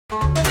Katie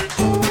on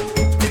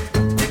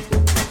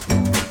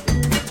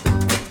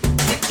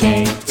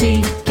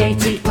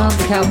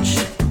the couch.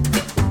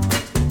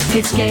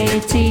 It's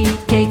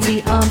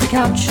Katie on the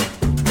couch.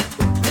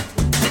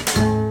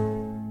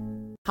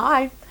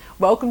 Hi,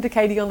 welcome to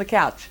Katie on the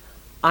Couch.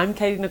 I'm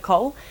Katie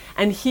Nicole,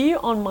 and here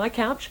on my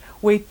couch,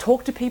 we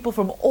talk to people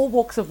from all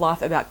walks of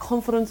life about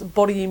confidence,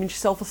 body image,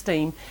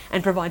 self-esteem,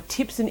 and provide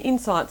tips and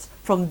insights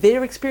from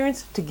their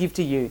experience to give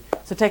to you.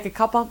 So take a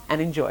cuppa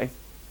and enjoy.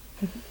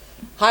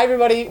 Hi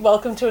everybody,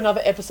 welcome to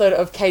another episode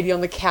of Katie on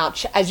the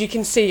Couch. As you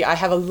can see, I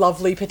have a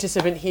lovely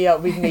participant here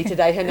with me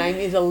today. Her name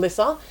is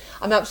Alyssa.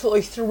 I'm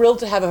absolutely thrilled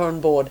to have her on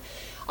board.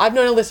 I've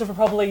known Alyssa for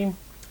probably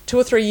 2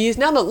 or 3 years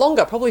now, not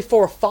longer, probably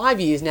 4 or 5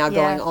 years now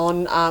going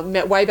on.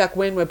 Met way back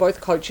when. We're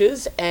both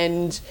coaches,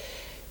 and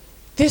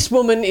this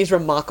woman is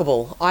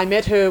remarkable. I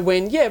met her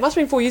when, it must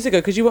have been 4 years ago,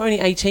 because you were only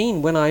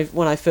 18 when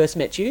I first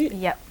met you.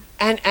 Yep.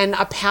 And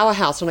a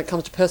powerhouse when it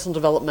comes to personal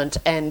development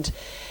and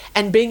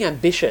being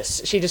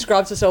ambitious. She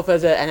describes herself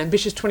as an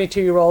ambitious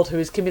 22-year-old who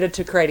is committed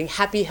to creating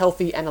happy,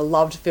 healthy, and a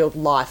love-filled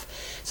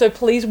life. So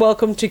please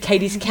welcome to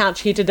Katie's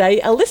Couch here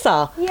today,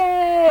 Alyssa.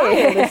 Yay!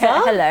 Hi,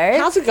 Alyssa. Hello.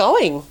 How's it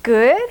going?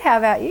 Good. How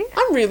about you?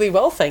 I'm really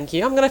well, thank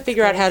you. I'm going to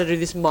figure out how to do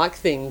this mic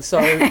thing. So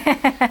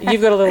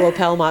you've got a little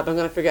lapel mic, but I'm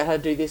going to figure out how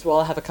to do this while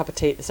I have a cup of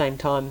tea at the same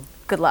time.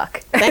 Good luck.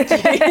 Thank you.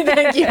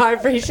 Thank you. I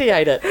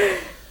appreciate it.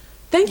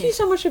 Thank you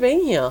so much for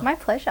being here. My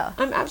pleasure.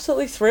 I'm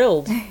absolutely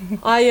thrilled.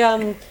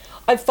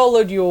 I've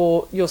followed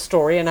your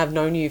story, and I've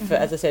known you for,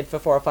 as I said, for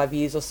 4 or 5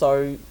 years or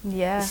so.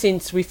 Yeah.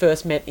 Since we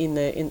first met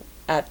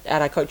at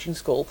our coaching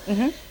school.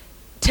 Mm-hmm.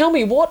 Tell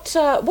me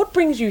what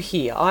brings you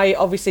here. I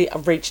obviously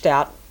reached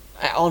out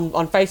on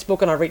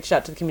Facebook, and I reached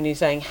out to the community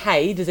saying,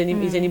 "Hey, is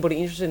anybody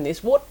interested in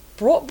this? What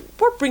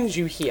brings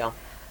you here?"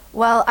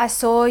 Well, I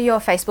saw your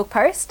Facebook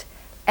post,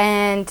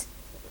 and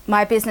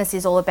my business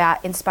is all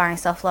about inspiring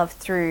self-love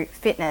through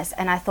fitness,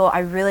 and I thought I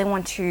really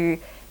want to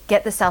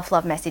get the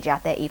self-love message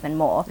out there even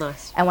more.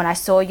 Nice. And when I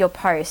saw your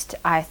post,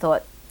 I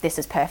thought, this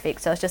is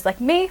perfect. So it's just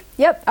like, me,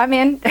 yep, I'm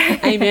in.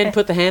 Amen,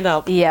 put the hand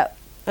up. Yep.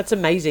 That's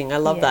amazing. I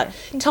love that.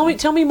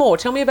 Tell me more.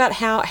 Tell me about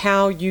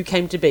how you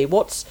came to be.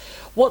 What's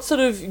sort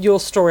of your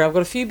story? I've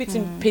got a few bits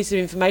and pieces of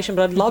information,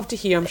 but I'd love to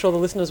hear, I'm sure the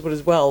listeners would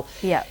as well,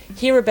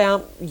 hear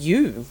about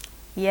you.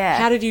 Yeah.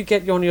 How did you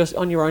get on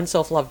your own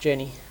self-love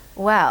journey?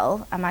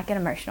 Well, I might get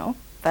emotional.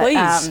 But,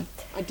 please.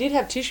 I did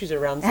have tissues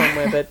around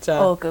somewhere, but...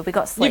 oh, good. We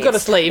got sleeves. You've got a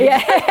sleeve.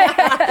 Yeah.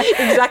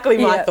 Exactly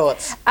my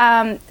thoughts.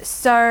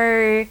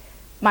 So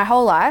my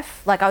whole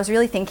life, I was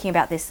really thinking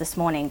about this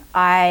morning.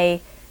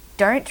 I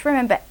don't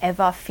remember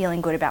ever feeling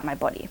good about my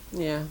body.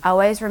 Yeah. I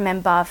always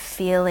remember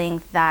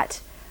feeling that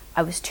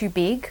I was too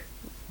big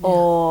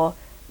or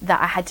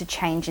that I had to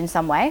change in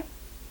some way.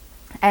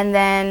 And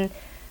then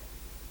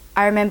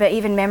I remember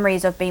even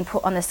memories of being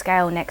put on the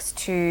scale next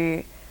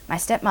to my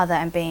stepmother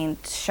and being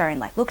shown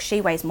look, she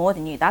weighs more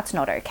than you, that's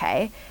not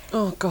okay.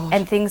 Oh God.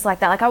 And things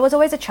like that. I was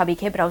always a chubby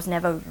kid, but I was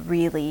never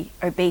really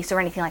obese or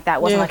anything like that.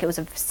 It wasn't like it was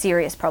a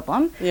serious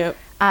problem. Yep.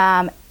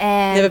 And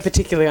never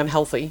particularly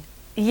unhealthy.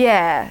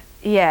 Yeah.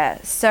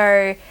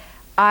 So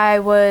I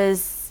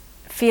was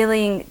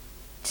feeling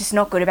just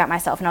not good about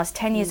myself, and I was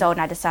 10 years old,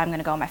 and I decided I'm going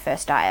to go on my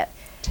first diet.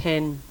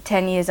 10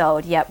 years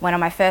old, yep. Went on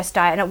my first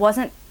diet, and it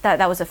wasn't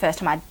that was the first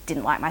time I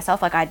didn't like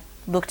myself. I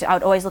would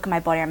always look at my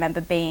body. I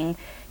remember being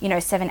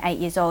 7, 8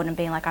 years old and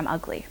being like, I'm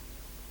ugly.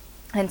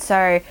 And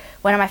so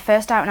when on my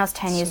first diet when I was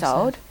 10 years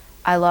old,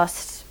 I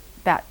lost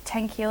about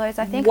 10 kilos,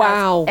 I think.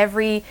 Wow.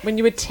 When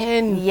you were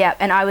 10? Yeah,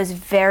 and I was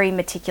very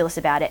meticulous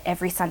about it.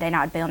 Every Sunday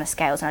night I'd be on the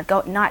scales, and I'd go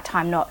at night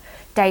time, not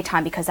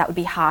daytime, because that would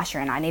be harsher,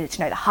 and I needed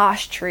to know the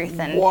harsh truth.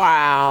 And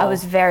I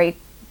was very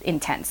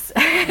intense.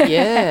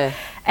 Yeah.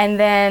 And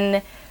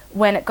then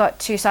when it got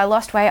to, so I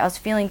lost weight, I was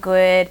feeling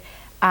good.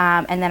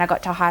 And then I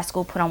got to high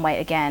school, put on weight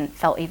again,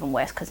 felt even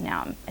worse because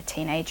now I'm a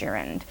teenager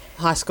and...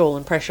 High school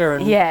and pressure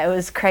and... Yeah, it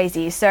was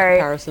crazy. So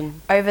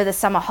comparison. Over the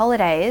summer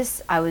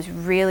holidays, I was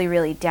really,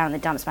 really down in the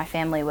dumps. My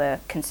family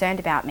were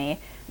concerned about me.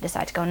 I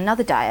decided to go on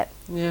another diet.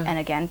 Yeah. And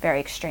again, very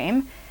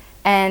extreme.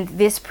 And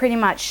this pretty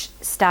much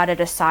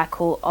started a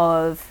cycle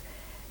of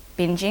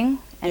binging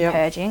and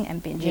purging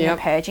and binging and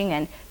purging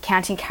and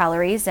counting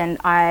calories. And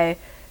I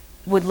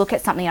would look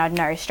at something and I'd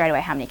know straight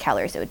away how many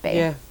calories it would be.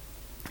 Yeah.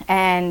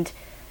 And...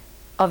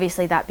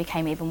 obviously that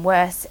became even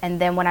worse, and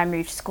then when I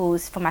moved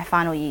schools for my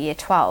final year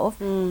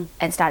 12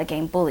 and started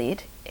getting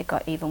bullied, it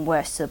got even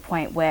worse to the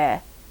point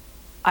where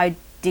I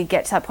did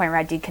get to that point where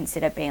I did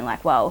consider being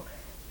like, well,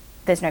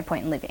 there's no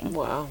point in living.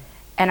 Wow.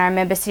 And I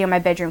remember sitting on my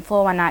bedroom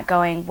floor one night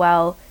going,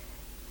 well,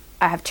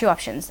 I have 2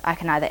 options. I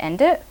can either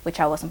end it, which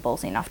I wasn't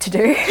ballsy enough to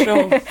do,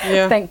 sure.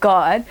 Yeah. Thank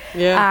God,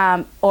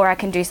 or I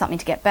can do something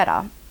to get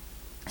better.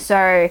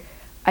 So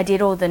I did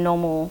all the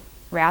normal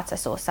routes. I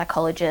saw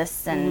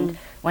psychologists and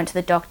went to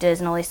the doctors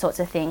and all these sorts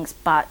of things,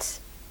 but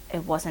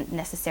it wasn't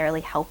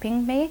necessarily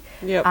helping me.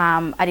 Yep.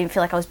 I didn't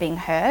feel like I was being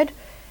heard.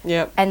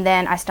 Yep. And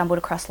then I stumbled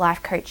across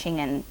life coaching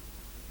and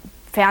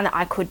found that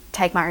I could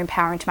take my own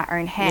power into my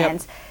own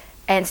hands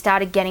and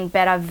started getting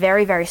better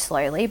very, very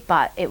slowly,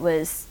 but it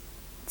was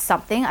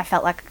something. I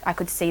felt like I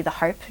could see the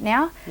hope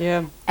now.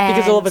 Yeah.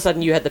 Because all of a And-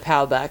 sudden you had the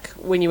power back.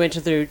 When you went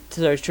to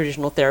those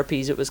traditional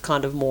therapies, it was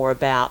kind of more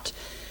about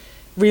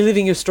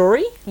reliving your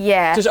story.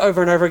 Yeah. Just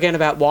over and over again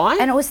about why.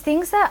 And it was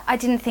things that I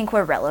didn't think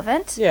were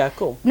relevant. Yeah,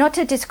 cool. Not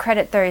to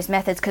discredit those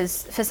methods,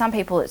 because for some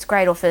people it's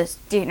great, or for,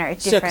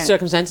 different...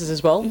 Circumstances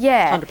as well.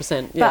 Yeah.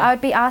 100%. Yeah. But I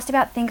would be asked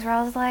about things where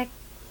I was like,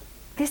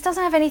 this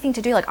doesn't have anything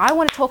to do. Like, I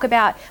want to talk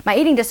about my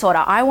eating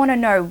disorder. I want to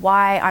know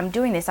why I'm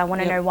doing this. I want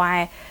to Yep. know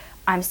why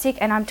I'm sick.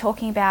 And I'm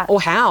talking about... Or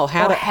how.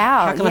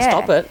 How can I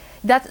stop it?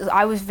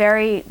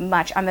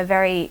 I'm a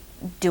very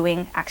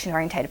doing,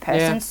 action-orientated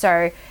person. Yeah.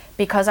 So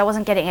because I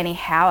wasn't getting any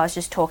how, I was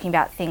just talking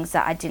about things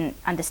that I didn't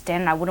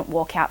understand, and I wouldn't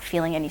walk out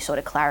feeling any sort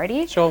of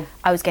clarity. Sure.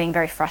 I was getting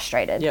very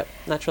frustrated. Yep,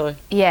 naturally.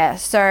 Yeah,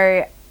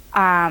 so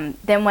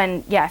then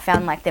when I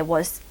found like there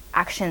was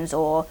actions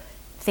or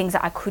things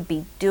that I could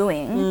be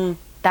doing,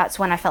 that's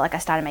when I felt like I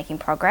started making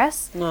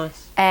progress.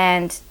 Nice.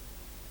 And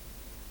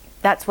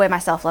that's where my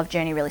self-love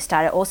journey really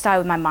started. It all started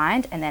with my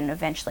mind, and then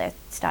eventually I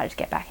started to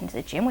get back into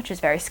the gym, which was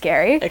very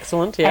scary.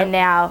 Excellent, yeah. And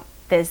now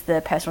there's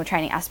the personal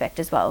training aspect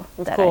as well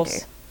that I do.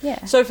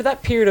 Yeah. So for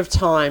that period of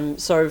time,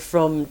 so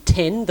from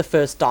 10, the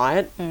first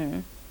diet,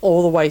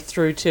 all the way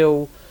through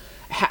till...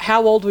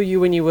 How old were you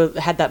when you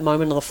had that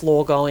moment on the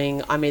floor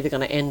going, I'm either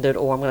going to end it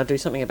or I'm going to do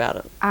something about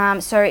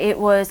it? So it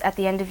was at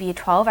the end of year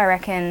 12, I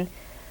reckon,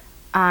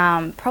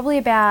 probably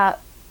about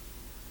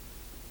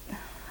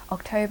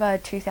October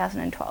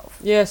 2012.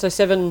 Yeah, so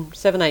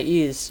 8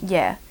 years.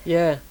 Yeah.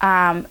 Yeah.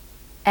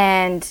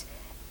 And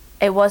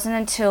it wasn't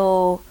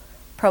until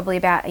probably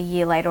about a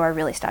year later I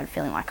really started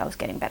feeling like I was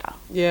getting better.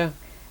 Yeah.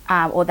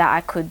 Or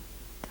that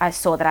I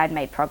saw that I'd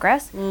made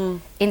progress.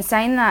 In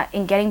saying that,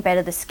 in getting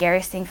better, the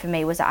scariest thing for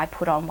me was that I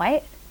put on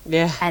weight.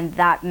 Yeah. And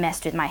that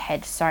messed with my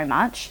head so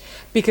much.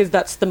 Because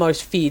that's the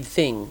most feared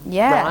thing.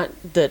 Yeah.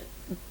 Right?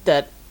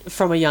 That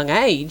from a young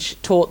age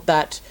taught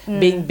that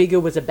being bigger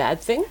was a bad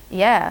thing.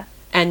 Yeah.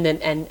 And then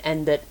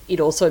and that it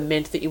also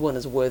meant that you weren't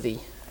as worthy.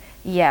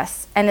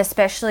 Yes. And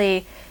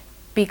especially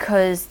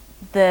because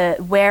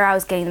where I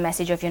was getting the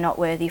message of you're not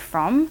worthy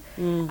from,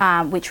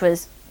 which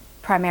was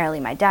primarily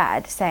my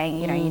dad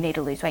saying, you know, you need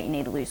to lose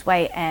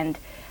weight. And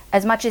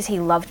as much as he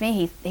loved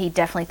me, he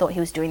definitely thought he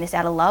was doing this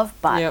out of love,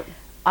 but Yep.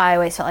 I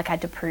always felt like I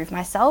had to prove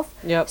myself.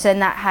 Yep. So then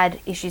that had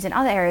issues in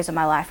other areas of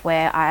my life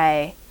where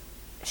I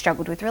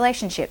struggled with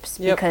relationships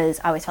Yep. because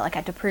I always felt like I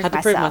had to prove Had to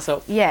myself. prove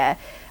myself.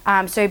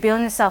 Yeah. So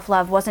building the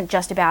self-love wasn't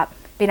just about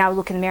being able to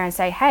look in the mirror and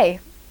say, hey,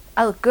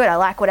 I look good, I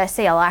like what I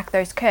see, I like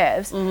those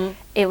curves.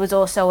 It was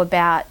also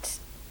about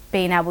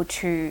being able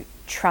to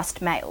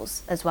trust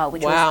males as well,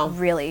 which Wow. was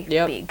really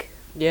Yep. big.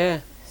 Yeah.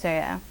 So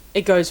yeah.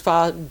 It goes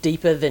far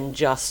deeper than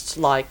just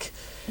like...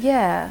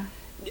 Yeah.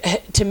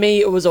 To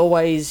me, it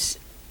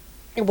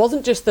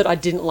wasn't just that I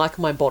didn't like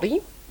my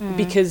body,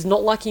 because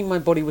not liking my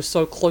body was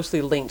so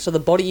closely linked. So the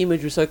body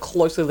image was so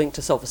closely linked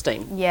to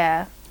self-esteem.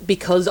 Yeah.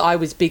 Because I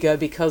was bigger,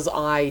 because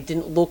I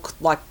didn't look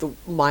like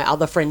my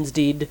other friends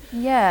did.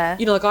 Yeah.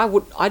 You know,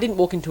 like I didn't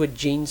walk into a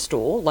jeans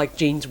store, like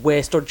Jeans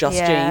West or Just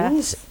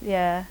Jeans,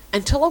 Yeah.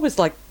 until I was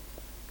like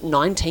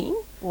 19.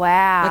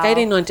 Wow. Like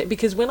 18, 19,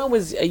 because when I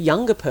was a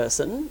younger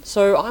person,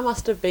 so I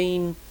must have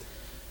been...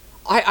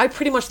 I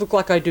pretty much look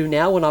like I do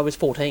now when I was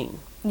 14.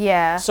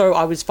 Yeah. So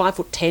I was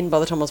 5'10" by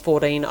the time I was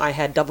 14. I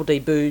had double D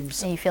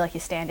boobs. And you feel like you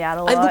stand out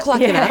a lot. I look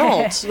like an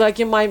adult. Like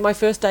in my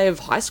first day of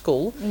high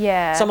school,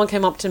 Yeah. someone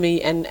came up to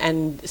me and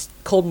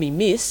called me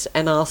Miss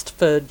and asked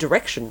for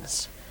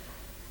directions.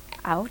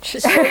 Ouch.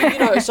 So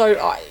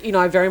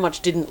I very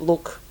much didn't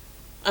look...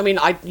 I mean,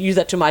 I use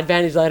that to my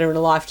advantage later in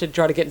life to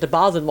try to get into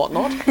bars and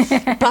whatnot.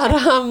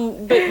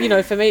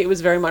 but for me, it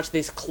was very much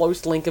this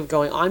close link of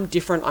going, I'm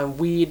different, I'm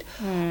weird.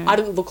 I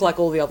didn't look like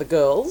all the other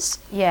girls.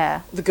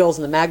 Yeah. The girls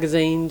in the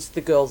magazines,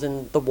 the girls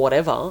in the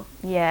whatever.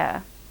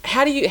 Yeah.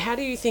 How do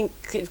you think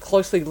it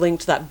closely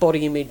linked that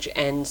body image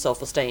and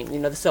self-esteem? You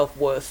know, the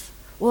self-worth.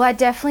 Well, I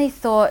definitely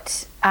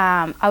thought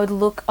I would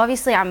look.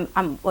 Obviously, I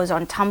was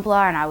on Tumblr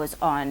and I was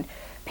on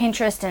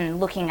Pinterest and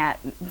looking at,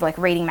 like,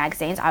 reading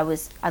magazines. I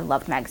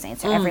loved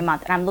magazines, so every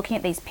month, and I'm looking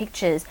at these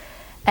pictures,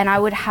 and I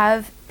would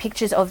have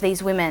pictures of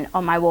these women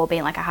on my wall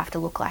being like, I have to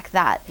look like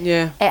that.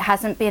 Yeah. It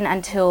hasn't been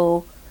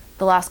until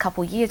the last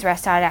couple of years where I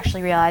started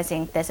actually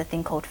realizing there's a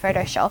thing called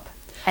Photoshop,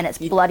 and it's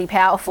bloody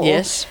powerful.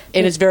 Yes,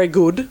 and it's very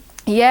good.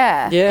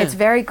 Yeah, Yeah. it's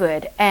very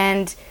good.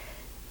 And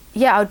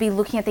yeah, I would be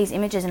looking at these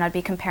images and I'd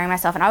be comparing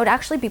myself, and I would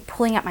actually be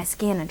pulling up my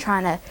skin and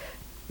trying to,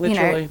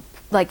 Literally.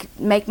 like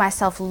make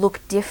myself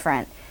look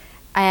different.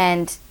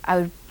 And I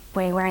would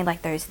be wearing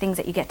like those things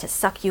that you get to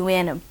suck you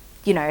in, and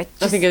I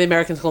think the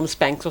Americans call them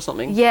Spanx or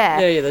something. Yeah.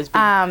 Yeah, those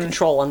big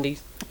control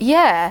undies.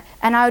 yeah.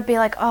 And I would be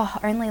like, oh,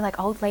 only like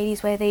old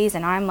ladies wear these,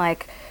 and I'm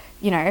like,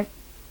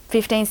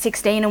 15,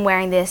 16 and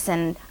wearing this,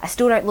 and I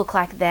still don't look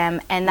like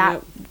them. And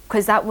that,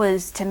 because that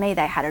was, to me,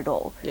 they had it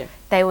all. Yeah.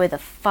 They were the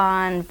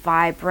fun,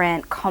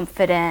 vibrant,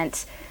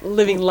 confident,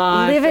 Living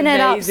life, living it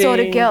up amazing. sort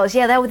of girls.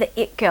 Yeah, they were the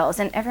it girls,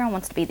 and everyone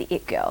wants to be the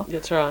it girl.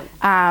 That's right.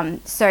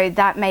 So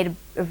that made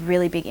a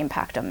really big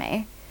impact on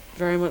me.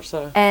 Very much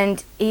so.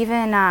 And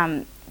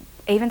even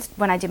even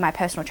when I did my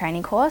personal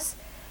training course,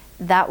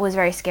 that was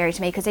very scary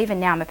to me because even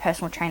now I'm a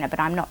personal trainer, but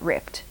I'm not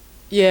ripped.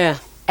 Yeah.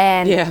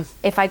 And Yeah.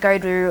 if I go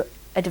to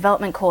a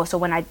development course or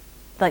when I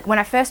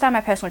first started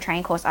my personal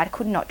training course, I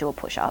could not do a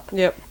push-up.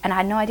 Yep. And I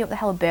had no idea what the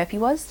hell a burpee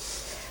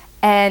was.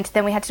 And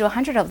then we had to do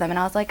 100 of them and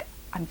I was like,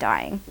 I'm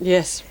dying.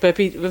 Yes.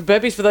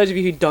 Burpees, for those of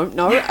you who don't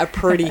know, are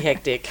pretty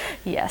hectic.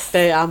 Yes.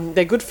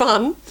 They're good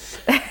fun.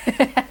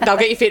 They'll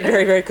get you fit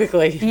very, very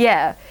quickly.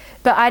 Yeah.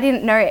 But I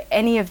didn't know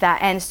any of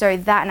that. And so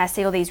that, and I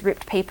see all these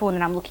ripped people and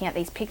then I'm looking at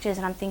these pictures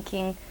and I'm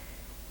thinking,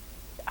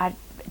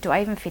 do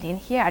I even fit in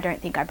here? I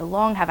don't think I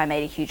belong. Have I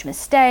made a huge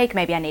mistake?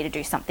 Maybe I need to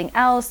do something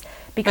else.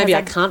 Because Maybe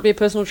I can't be a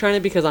personal trainer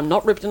because I'm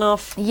not ripped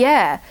enough.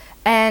 Yeah.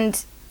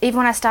 And even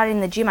when I started in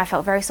the gym, I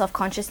felt very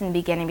self-conscious in the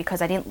beginning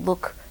because I didn't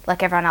look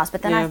like everyone else.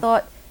 But then I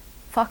thought,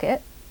 fuck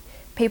it.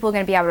 People are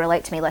going to be able to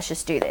relate to me. Let's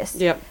just do this.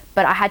 Yep.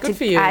 But I had Good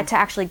for to you.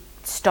 actually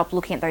stop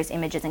looking at those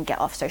images and get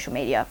off social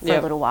media for a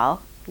little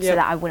while so Yep.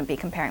 that I wouldn't be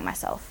comparing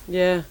myself.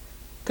 Yeah.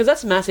 Because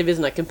that's massive,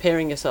 isn't it?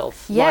 Comparing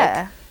yourself.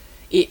 Yeah.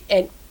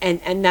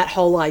 And that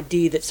whole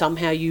idea that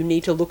somehow you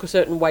need to look a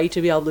certain way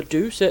to be able to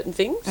do certain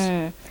things.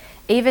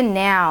 Even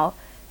now,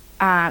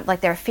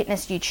 like there are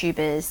fitness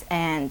YouTubers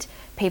and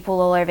people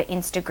all over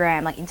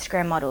Instagram, like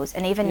Instagram models.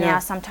 And even now,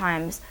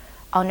 sometimes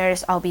I'll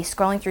notice I'll be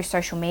scrolling through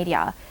social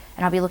media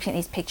and I'll be looking at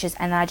these pictures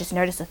and then I just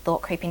notice a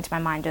thought creep into my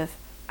mind of,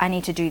 I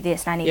need to do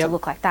this and I need to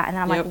look like that. And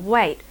then I'm like,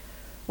 wait,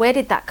 where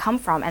did that come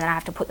from? And then I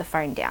have to put the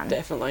phone down.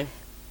 Definitely.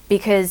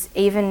 Because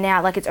even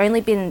now, like it's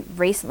only been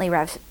recently where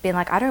I've been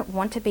like, I don't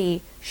want to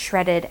be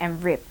shredded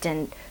and ripped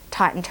and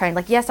tight and toned.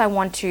 Like, yes, I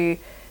want to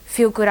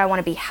feel good. I want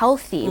to be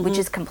healthy, which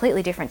is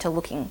completely different to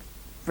looking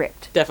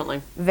ripped.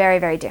 Definitely. Very,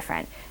 very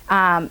different.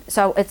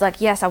 So it's like,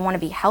 yes, I want to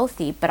be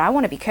healthy, but I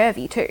want to be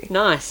curvy too.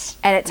 Nice.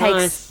 And it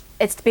takes,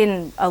 it's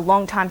been a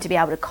long time to be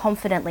able to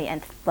confidently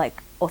and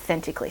like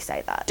authentically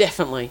say that.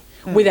 Definitely.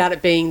 Without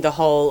it being the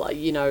whole,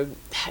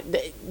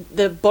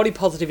 the body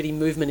positivity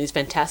movement is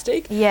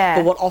fantastic. Yeah.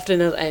 But what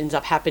often ends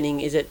up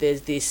happening is that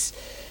there's this,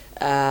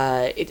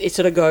 it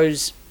sort of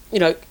goes,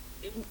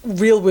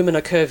 real women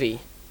are curvy.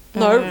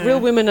 No, real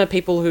women are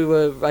people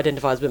who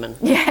identify as women.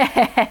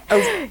 Yeah.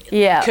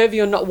 Yeah.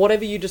 Curvy or not,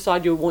 whatever you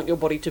decide you want your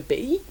body to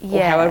be,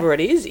 or however it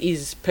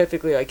is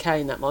perfectly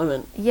okay in that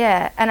moment.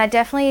 Yeah. And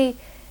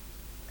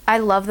I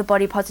love the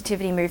body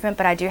positivity movement,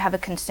 but I do have a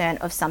concern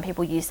of some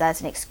people use that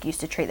as an excuse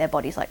to treat their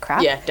bodies like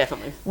crap. Yeah,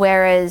 definitely.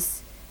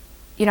 Whereas,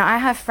 I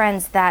have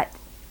friends that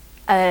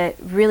are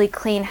really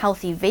clean,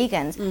 healthy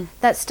vegans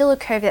that still are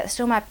curvy, that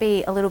still might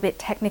be a little bit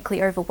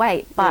technically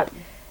overweight, but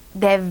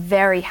they're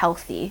very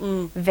healthy,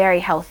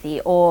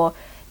 or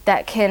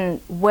that can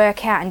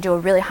work out and do a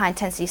really high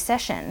intensity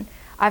session.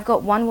 I've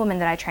got one woman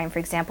that I train, for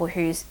example,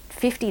 who's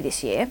 50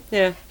 this year.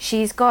 Yeah.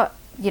 She's got,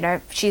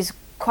 she's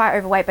quite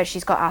overweight, but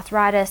she's got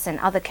arthritis and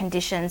other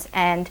conditions,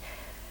 and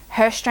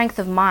her strength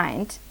of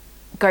mind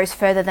goes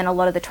further than a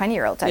lot of the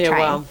 20-year-olds I train.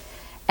 Wow.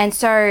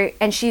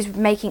 And she's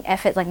making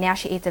effort. Like now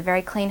she eats a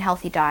very clean,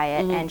 healthy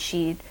diet and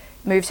she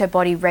moves her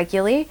body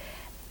regularly,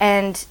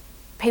 and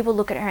people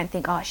look at her and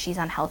think, oh, she's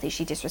unhealthy,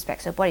 she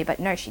disrespects her body, but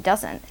no, she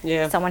doesn't.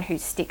 Yeah. Someone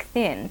who's stick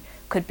thin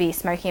could be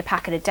smoking a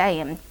packet a day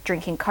and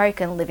drinking Coke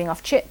and living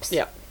off chips.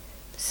 Yeah.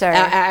 So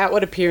our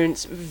outward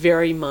appearance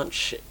very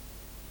much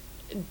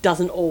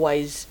doesn't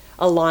always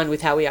align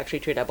with how we actually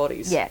treat our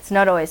bodies. yeah, it's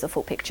not always the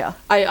full picture.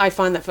 I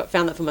found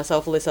that for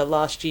myself, Alyssa,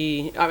 last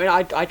year. I mean,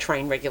 I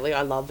train regularly.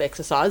 I love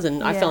exercise,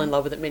 and I fell in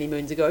love with it many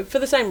moons ago for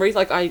the same reason.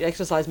 Like, I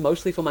exercise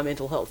mostly for my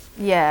mental health.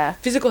 Yeah.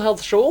 Physical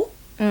health, sure,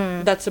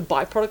 that's a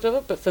byproduct of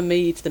it, but for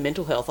me, it's the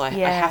mental health. I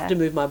have to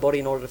move my body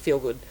in order to feel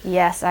good.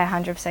 Yes, I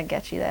 100%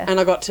 get you there. And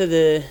I got to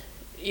the...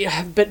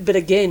 Yeah, but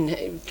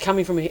again,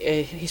 coming from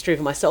a history of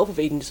myself of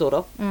eating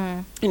disorder,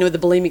 the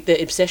bulimic,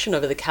 the obsession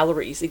over the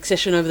calories, the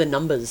obsession over the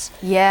numbers.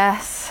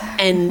 Yes.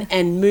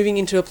 And moving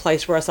into a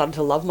place where I started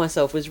to love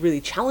myself was really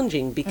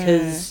challenging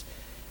because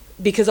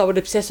I would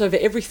obsess over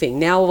everything.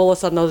 Now all of a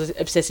sudden I was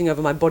obsessing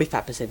over my body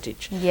fat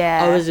percentage.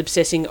 Yeah. I was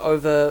obsessing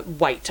over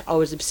weight. I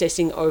was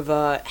obsessing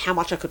over how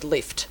much I could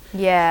lift.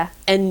 Yeah.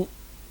 And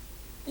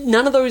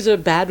none of those are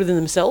bad within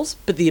themselves,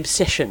 but the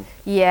obsession.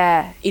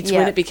 Yeah. It's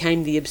when it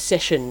became the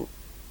obsession.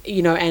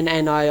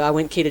 And I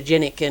went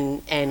ketogenic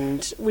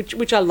and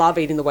which I love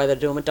eating the way that I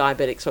do. I'm a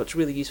diabetic, so it's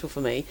really useful for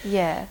me.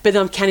 Yeah. But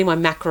then I'm counting my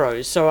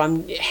macros. So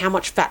how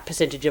much fat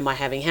percentage am I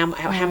having? How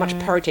much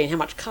protein? How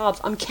much carbs?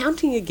 I'm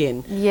counting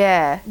again.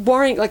 Yeah.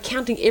 Worrying, like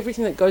counting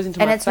everything that goes into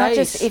my face. And it's not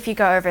just if you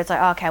go over, it's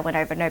like, oh, okay, I went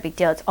over, no big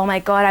deal. It's, oh my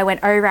God, I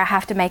went over, I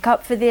have to make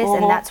up for this.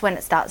 And that's when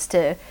it starts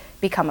to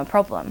become a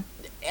problem.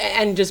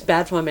 And just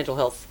bad for my mental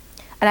health.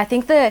 And I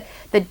think the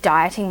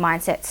dieting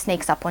mindset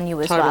sneaks up on you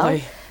as well.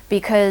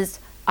 Because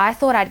I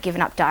thought I'd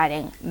given up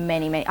dieting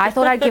I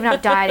thought I'd given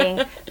up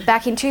dieting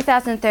back in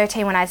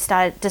 2013 when I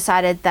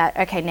decided that,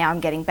 okay, now I'm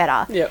getting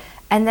better. Yep.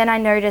 And then I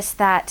noticed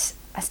that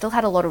I still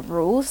had a lot of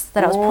rules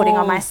that I was putting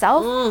on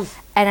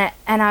myself. And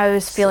I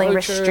was feeling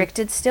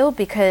restricted still,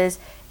 because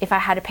if I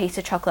had a piece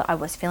of chocolate, I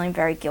was feeling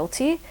very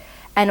guilty.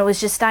 And it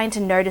was just starting to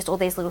notice all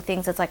these little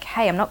things. It's like,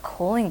 hey, I'm not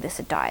calling this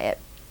a diet,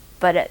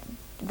 but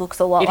looks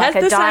a lot It like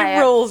has a the diet.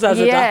 same rules as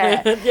a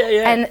diet. Yeah,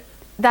 yeah. And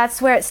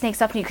that's where it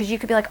sneaks up on you, because you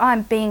could be like, oh,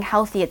 I'm being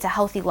healthy, it's a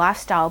healthy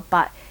lifestyle,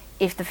 but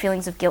if the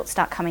feelings of guilt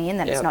start coming in,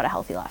 then it's Yep. not a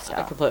healthy I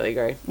lifestyle. completely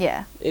agree.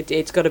 Yeah.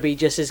 It's got to be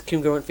just as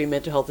congruent for your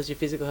mental health as your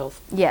physical health.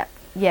 Yeah.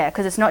 Yeah,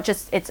 because it's not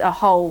just, it's a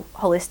whole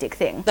holistic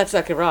thing. That's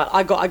exactly right.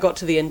 I got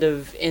to the end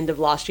of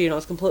last year and I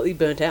was completely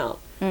burnt out.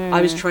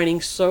 I was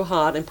training so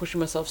hard and pushing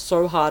myself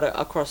so hard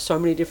across so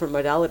many different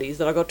modalities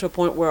that I got to a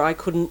point where I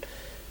couldn't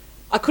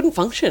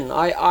function.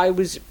 I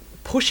was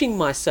pushing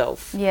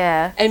myself.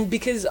 Yeah. And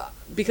because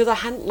I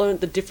hadn't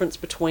learned the difference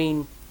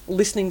between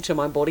listening to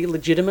my body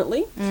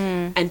legitimately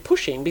and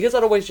pushing, because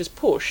I'd always just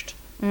pushed,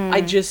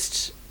 I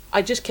just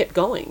kept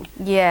going.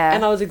 Yeah.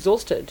 And I was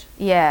exhausted.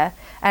 Yeah.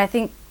 And I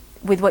think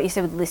with what you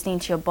said with listening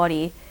to your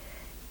body,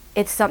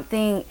 it's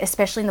something,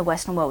 especially in the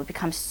Western world, we've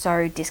become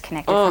so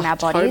disconnected from our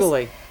bodies.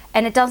 Totally.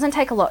 And it doesn't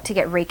take a lot to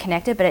get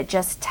reconnected, but it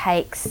just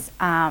takes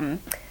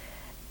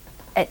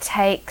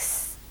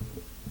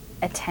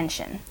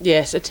attention.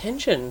 Yes,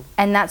 attention.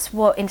 And that's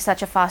what, in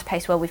such a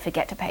fast-paced world, we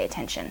forget to pay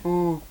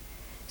attention.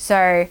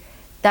 So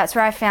that's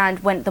where I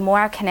found, when the more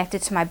I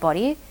connected to my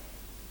body,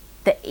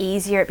 the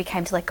easier it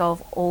became to let go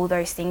of all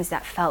those things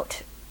that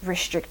felt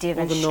restrictive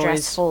All and the noise.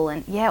 stressful,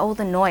 and all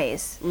the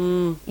noise.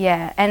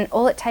 Yeah, and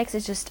all it takes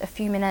is just a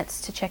few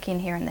minutes to check in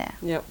here and there.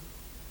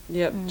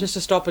 Yep. Just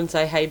to stop and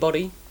say, hey,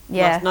 body.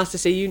 Yeah. Nice to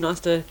see you.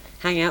 Nice to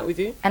hang out with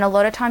you. And a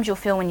lot of times you'll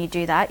feel when you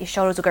do that, your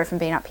shoulders will go from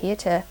being up here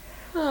to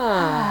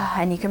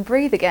and you can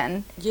breathe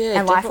again. Yeah,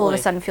 and life all of a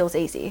definitely. sudden feels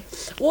easy.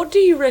 What do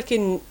you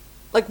reckon,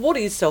 like, what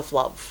is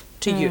self-love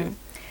to you?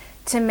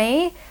 To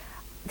me,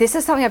 this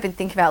is something I've been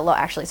thinking about a lot,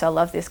 actually, so I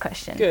love this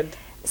question. Good.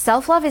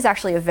 Self-love is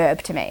actually a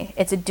verb to me.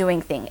 It's a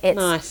doing thing. It's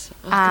Nice.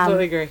 I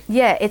completely agree.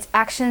 Yeah, it's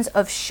actions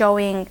of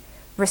showing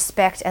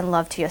respect and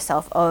love to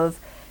yourself, of,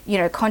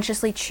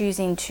 consciously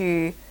choosing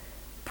to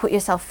put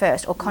yourself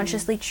first, or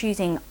consciously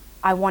choosing,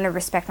 I want to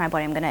respect my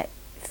body, I'm going to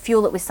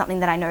fuel it with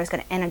something that I know is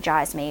going to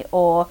energize me,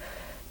 or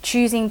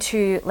choosing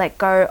to let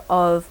go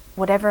of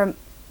whatever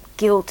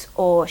guilt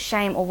or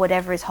shame or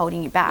whatever is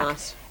holding you back.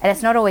 Nice. And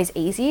it's not always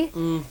easy.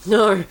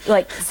 No.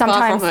 Like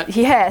sometimes, Far from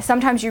it.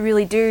 sometimes you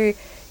really do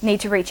need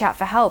to reach out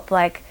for help.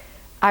 Like,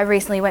 I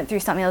recently went through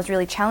something that was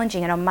really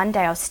challenging, and on Monday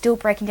I was still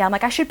breaking down.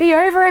 Like, I should be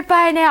over it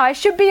by now. I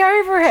should be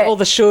over it. All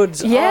the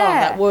shoulds. Yeah.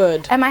 Oh, that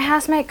word. And my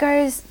housemate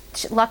goes,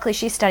 luckily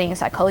she's studying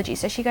psychology,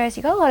 so she goes,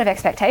 you got a lot of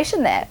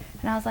expectation there.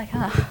 And I was like,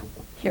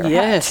 you're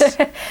Yes.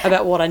 right.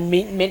 About what I'm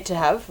meant to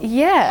have.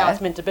 Yeah. How it's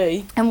meant to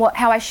be. And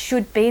how I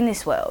should be in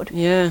this world.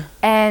 Yeah.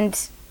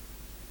 And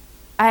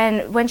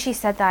when she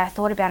said that, I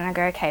thought about it and I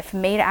go, okay, for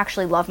me to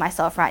actually love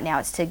myself right now,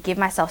 it's to give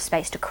myself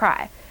space to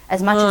cry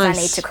as much as I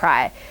Nice. need to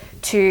cry.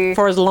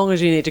 For as long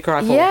as you need to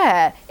cry for.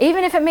 Yeah,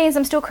 even if it means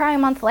I'm still crying a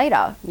month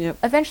later. Yep.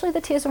 Eventually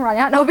the tears will run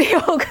out and it'll be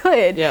all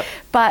good. Yep.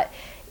 But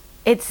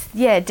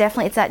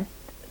definitely it's that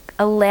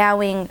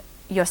allowing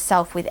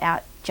yourself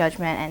without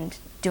judgment and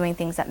doing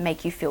things that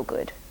make you feel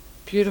good.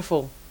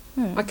 Beautiful.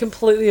 I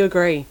completely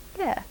agree.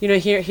 Yeah.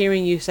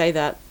 Hearing you say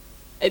that,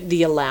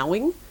 the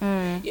allowing,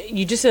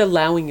 you just said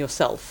allowing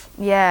yourself.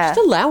 Yeah.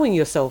 Just allowing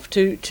yourself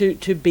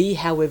to be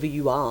however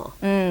you are.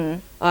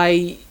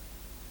 I,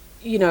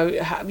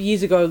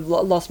 years ago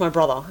lost my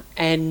brother,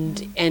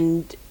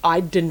 and I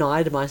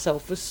denied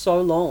myself for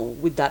so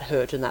long with that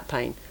hurt and that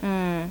pain.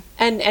 And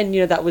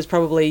that was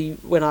probably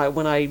when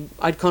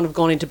I'd kind of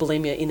gone into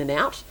bulimia in and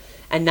out,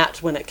 and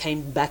that's when it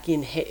came back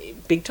in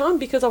big time,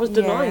 because I was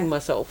denying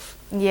myself.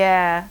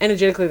 Yeah.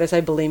 Energetically, they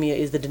say bulimia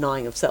is the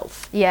denying of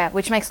self. Yeah,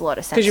 which makes a lot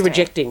of sense. Because you're to me.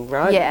 rejecting,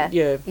 right? Yeah.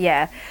 Yeah.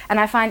 Yeah. And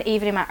I find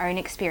even in my own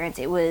experience,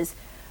 it was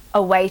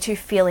a way to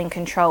feel in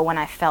control when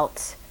I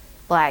felt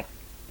like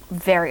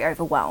very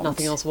overwhelmed.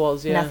 Nothing else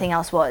was, yeah. Nothing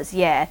else was,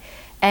 yeah.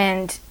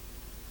 And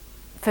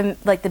for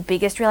like the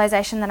biggest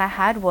realization that I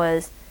had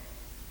was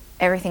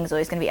everything's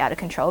always going to be out of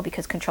control,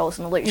 because control is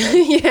an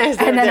illusion. Yes.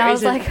 And then I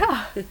was like,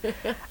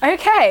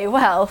 okay,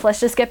 well, let's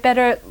just get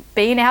better at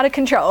being out of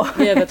control.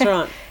 Yeah, that's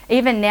right.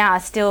 Even now,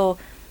 still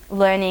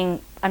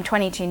learning. I'm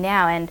 22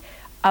 now, and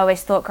I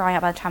always thought growing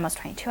up, by the time I was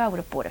 22, I would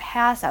have bought a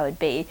house. I would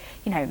be,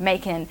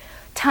 making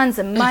tons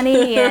of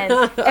money,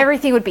 and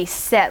everything would be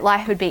set.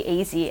 Life would be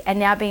easy. And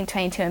now being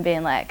 22 and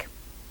being like,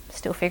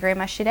 still figuring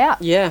my shit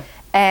out. Yeah.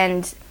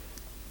 And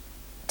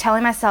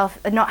telling myself,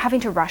 not having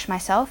to rush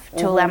myself,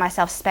 to allow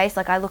myself space.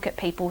 Like, I look at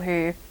people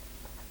who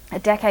are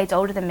decades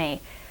older than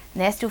me,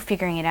 and they're still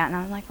figuring it out, and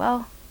I'm like,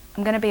 well,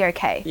 I'm going to be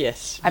okay.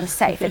 Yes. I'm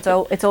safe. It's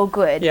all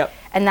good. Yep.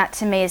 And that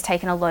to me has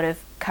taken a lot of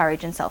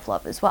courage and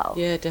self-love as well.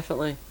 Yeah,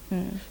 definitely.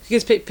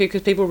 Because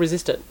people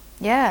resist it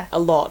Yeah. a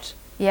lot.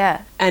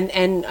 Yeah.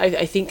 And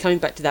I think coming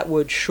back to that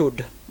word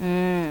should,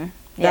 Yeah.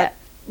 that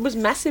was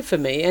massive for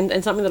me,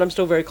 and something that I'm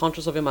still very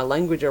conscious of in my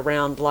language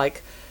around,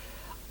 like,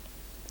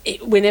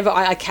 whenever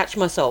I catch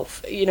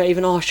myself,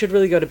 even, I should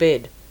really go to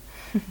bed.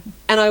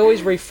 And I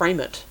always reframe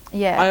it.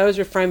 Yeah. I always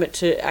reframe it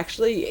to,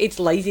 actually, it's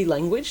lazy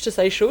language to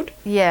say should.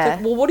 Yeah. It's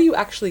like, well, what do you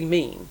actually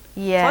mean?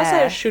 Yeah. If I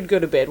say I should go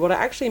to bed, what I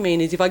actually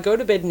mean is, if I go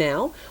to bed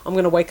now, I'm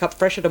going to wake up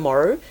fresher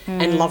tomorrow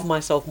and love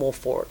myself more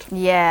for it.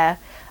 Yeah.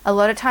 A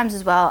lot of times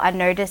as well, I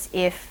notice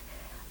if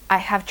I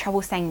have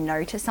trouble saying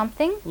no to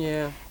something,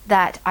 Yeah.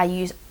 that I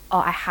use, oh,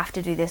 I have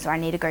to do this, or I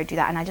need to go do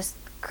that, and I just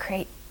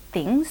create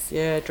things.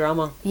 Yeah,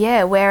 drama.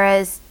 Yeah,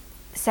 whereas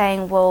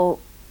saying, well,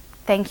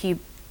 thank you,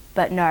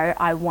 but no,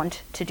 I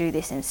want to do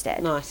this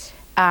instead. Nice.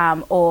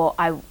 Or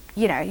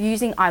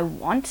using I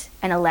want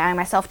and allowing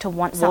myself to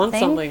want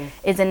something,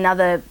 is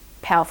another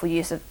powerful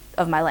use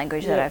of my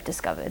language that I've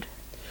discovered.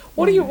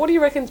 What do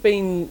you reckon's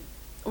been,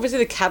 obviously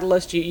the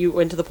catalyst, you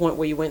went to the point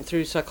where you went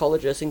through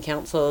psychologists and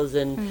counsellors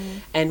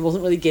and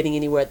wasn't really getting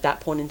anywhere at that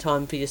point in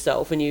time for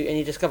yourself, and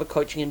you discovered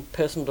coaching and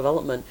personal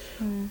development.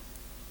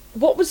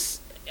 What was,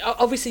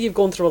 obviously you've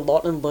gone through a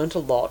lot and learnt a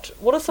lot.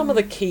 What are some of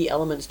the key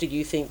elements, do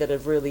you think, that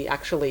have really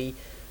actually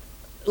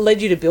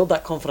led you to build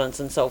that confidence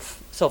and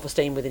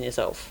self-esteem within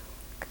yourself?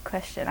 Good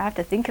question. I have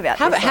to think about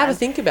How this to one.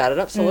 think about it,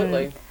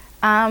 absolutely.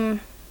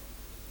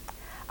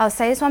 I'll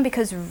say this one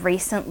because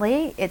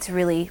recently it's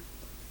really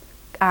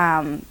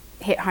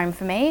hit home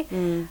for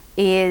me,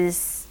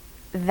 is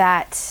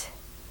that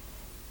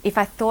if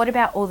I thought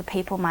about all the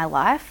people in my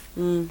life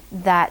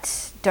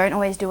that don't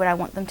always do what I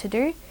want them to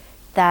do,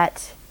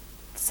 that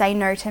say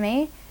no to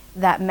me,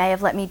 that may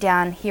have let me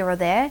down here or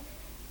there,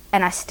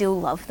 and I still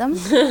love them,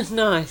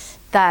 Nice.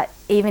 that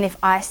even if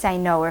I say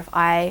no or if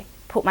I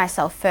put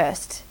myself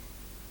first,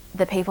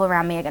 the people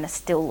around me are going to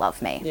still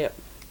love me. Yep.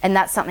 And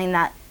that's something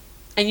that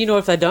And you know,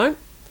 if they don't,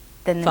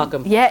 then fuck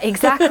 'em. Yeah,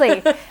 exactly.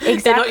 Exactly.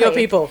 They're not your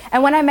people.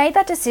 And when I made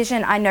that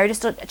decision, I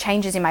noticed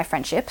changes in my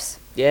friendships.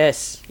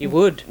 yes, you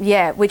would.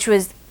 Yeah, which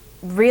was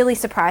really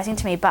surprising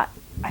to me, but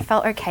I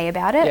felt okay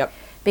about it. Yep.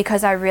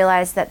 Because I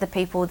realized that the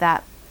people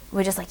that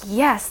were just like,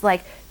 yes,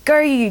 like, go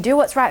you, do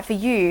what's right for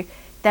you,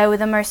 they were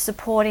the most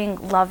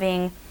supporting,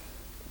 loving,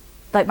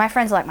 like, my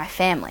friends are like my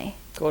family.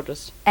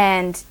 Gorgeous.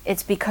 And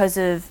it's because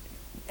of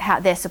how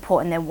their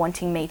support and they're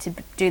wanting me to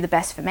do the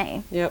best for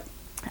me. Yep.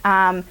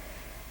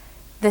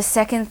 The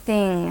second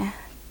thing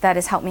that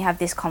has helped me have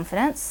this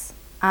confidence,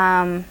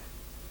 I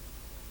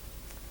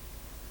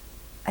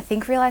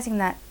think realizing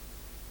that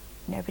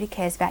nobody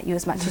cares about you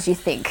as much as you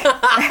think.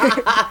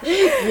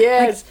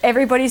 Yes.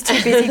 Everybody's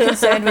too busy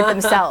concerned with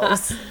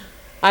themselves.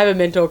 I have a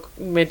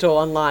mentor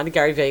online,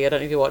 Gary Vee. I don't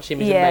know if you watch him.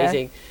 He's Yeah.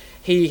 amazing.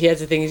 He has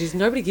the thing. He says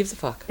nobody gives a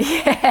fuck.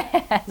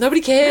 Yeah.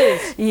 Nobody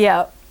cares.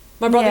 Yep.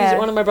 My brother, Yeah.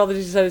 one of my brothers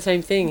used to say the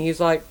same thing. He's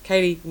like,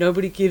 Katie,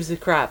 nobody gives a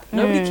crap.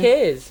 Nobody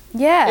cares.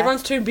 Yeah.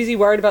 Everyone's too busy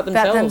worried about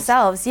themselves. About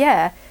themselves,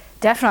 yeah,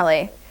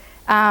 definitely.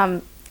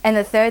 And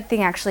the third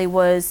thing actually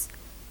was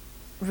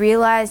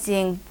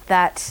realizing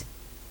that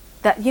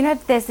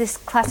there's this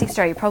classic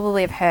story, you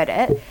probably have heard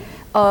it,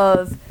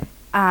 of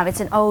it's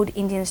an old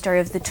Indian story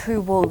of the two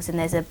wolves, and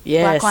there's a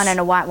black one and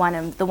a white one,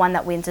 and the one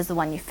that wins is the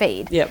one you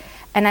feed. Yep.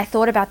 And I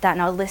thought about that,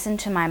 and I would listen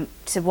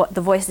to what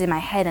the voices in my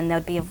head, and there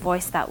would be a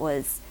voice that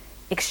was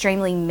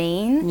extremely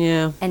mean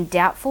Yeah. and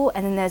doubtful,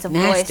 and then there's a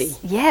Nasty. voice,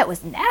 it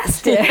was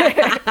nasty.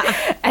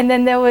 And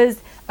then there was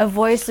a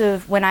voice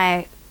of when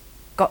I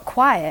got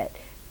quiet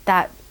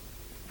that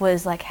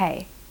was like,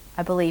 hey,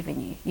 I believe in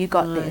you, you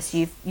got this,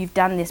 you've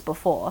done this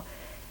before,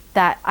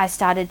 that I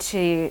started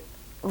to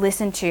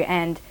listen to.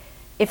 And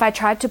if I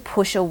tried to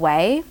push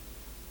away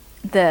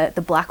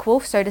the black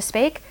wolf, so to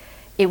speak,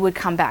 it would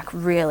come back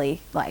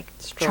really like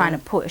Strong. trying to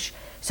push.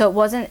 So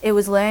it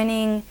was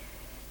learning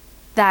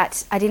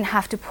that I didn't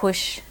have to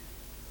push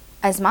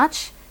as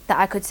much, that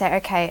I could say,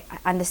 okay, I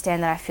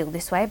understand that I feel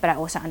this way, but I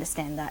also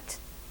understand that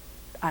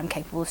I'm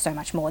capable of so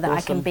much more, that I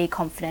can Awesome. be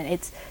confident.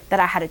 It's that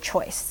I had a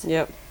choice.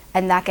 Yep.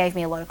 And that gave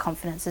me a lot of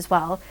confidence as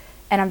well.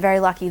 And I'm very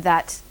lucky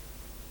that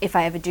if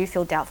I ever do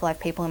feel doubtful, I have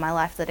people in my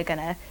life that are going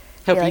to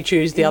Help you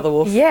choose the other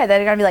wolf. Yeah,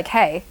 they're going to be like,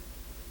 hey,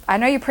 I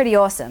know you're pretty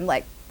awesome.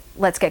 Like,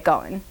 let's get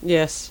going.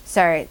 Yes.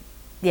 So,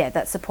 yeah,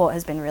 that support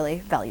has been really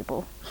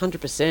valuable.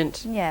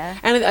 100%. Yeah.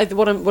 And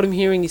what I'm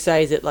hearing you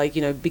say is that, like,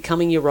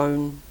 becoming your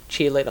own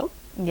cheerleader,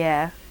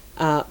 Yeah.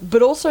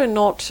 but also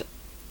not.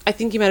 I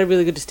think you made a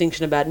really good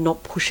distinction about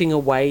not pushing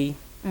away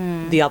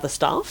the other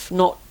stuff.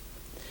 Not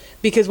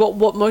because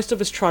what most of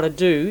us try to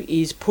do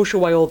is push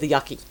away all the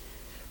yucky,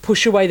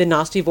 push away the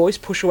nasty voice,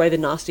 push away the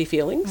nasty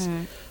feelings.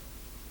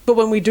 But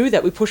when we do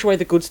that, we push away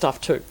the good stuff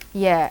too.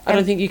 Yeah. I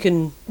don't think you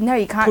can. No,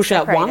 you can't push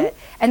out separate one. it.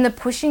 And the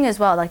pushing as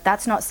well, like,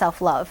 that's not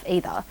self-love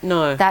either.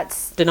 No.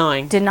 That's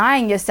Denying.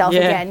 denying yourself Yeah.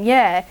 again.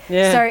 Yeah.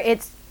 Yeah. So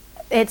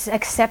it's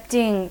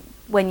accepting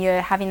when you're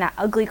having that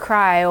ugly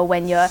cry, or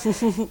when you're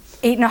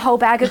eating a whole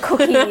bag of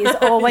cookies,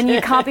 or when you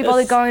can't be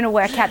bothered going to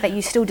work out, that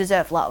you still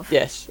deserve love.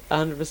 Yes,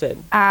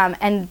 100%.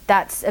 And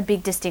that's a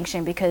big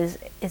distinction, because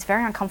it's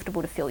very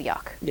uncomfortable to feel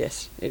yuck.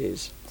 Yes, it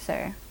is.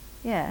 So,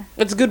 yeah.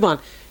 It's a good one.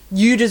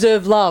 You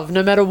deserve love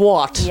no matter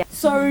what. Yeah.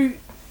 So,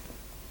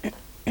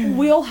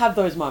 we all have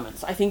those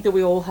moments. I think that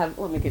we all have...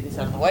 Let me get this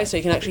out of the way so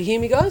you can actually hear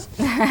me, guys.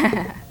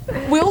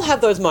 We all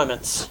have those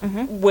moments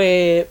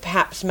where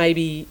perhaps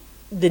maybe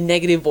the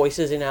negative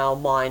voices in our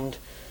mind...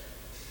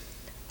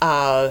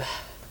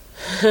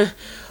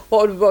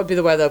 what would be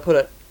the way they'll put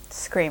it?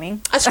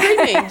 Screaming.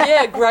 Screaming,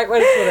 yeah, great way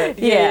to put it.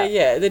 Yeah.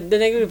 Yeah. The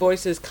negative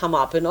voices come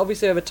up, and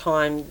obviously over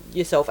time,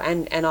 yourself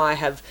and I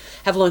have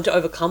learned to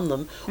overcome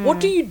them. What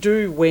do you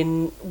do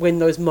when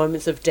those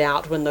moments of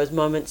doubt, when those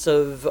moments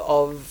of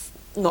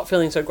not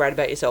feeling so great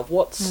about yourself?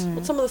 What's some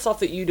of the stuff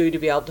that you do to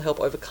be able to help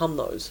overcome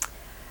those?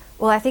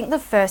 Well, I think the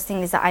first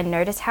thing is that I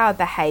notice how I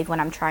behave when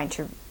I'm trying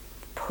to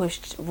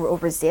push or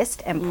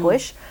resist and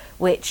push,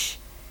 which,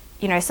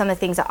 you know, some of the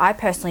things that I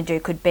personally do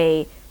could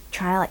be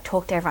trying to like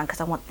talk to everyone because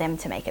I want them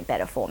to make it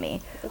better for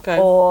me. Okay.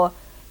 Or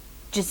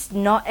just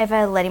not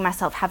ever letting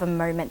myself have a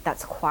moment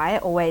that's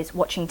quiet, always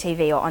watching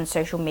TV or on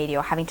social media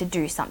or having to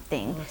do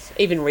something. Nice.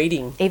 Even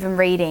reading.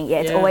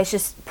 It's Yeah. always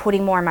just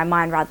putting more in my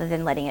mind rather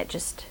than letting it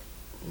just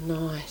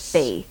Nice.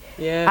 be.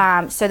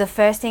 Yeah. So the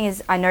first thing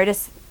is I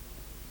notice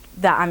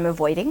that I'm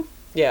avoiding.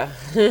 Yeah.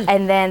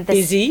 And then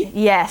Busy?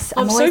 Yes,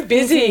 I'm so always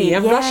busy.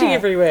 I'm rushing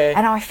everywhere.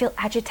 and I feel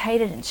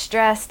agitated and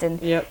stressed,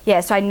 and Yep. yeah.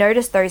 So I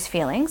notice those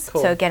feelings.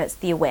 Cool. So again, it's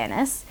the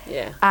awareness.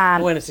 Yeah.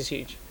 Um, Awareness is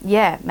huge.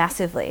 Yeah,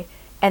 massively.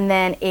 And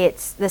then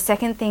it's the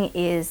second thing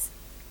is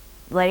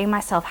letting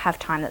myself have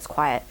time that's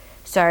quiet.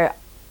 So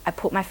I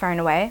put my phone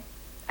away.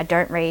 I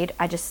don't read.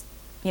 I just,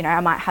 you know, I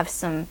might have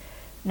some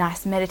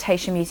nice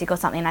meditation music or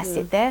something, and I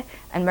sit there.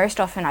 And most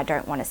often, I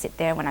don't want to sit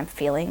there when I'm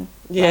feeling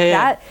like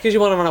that. Because you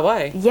want to run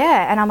away.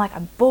 Yeah, and I'm like,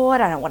 I'm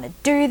bored. I don't want to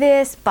do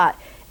this, but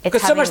it's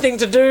Got so much thing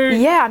to do.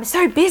 Yeah, I'm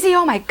so busy.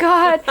 Oh my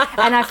god,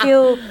 and I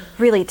feel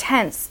really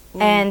tense,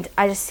 and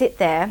I just sit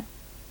there,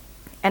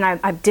 and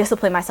I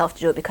discipline myself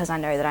to do it because I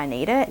know that I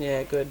need it.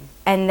 Yeah, good.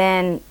 And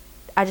then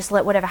I just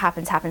let whatever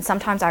happens happen.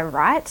 Sometimes I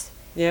write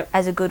Yep.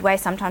 as a good way.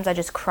 Sometimes I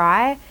just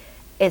cry.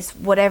 It's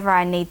whatever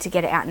I need to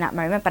get it out in that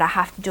moment, but I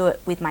have to do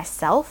it with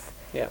myself.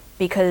 Yep.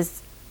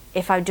 Because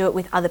if I do it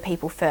with other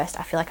people first,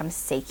 I feel like I'm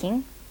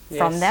seeking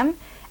from Yes. them.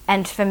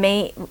 And for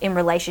me, in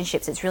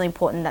relationships, it's really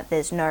important that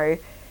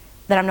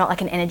that I'm not like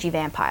an energy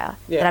vampire.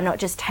 Yeah. That I'm not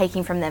just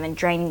taking from them and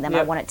draining them. I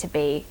Yep. want it to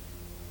be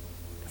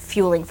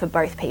fueling for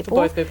both people.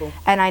 both people.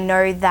 And I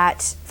know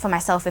that for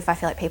myself, if I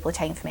feel like people are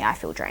taking from me, I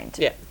feel drained.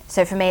 Yeah.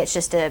 So for me, it's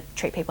just to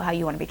treat people how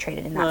you want to be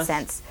treated in that Nice.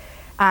 sense.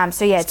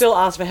 So yeah, Still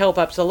ask for help,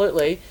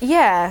 absolutely.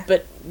 yeah.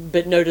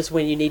 But notice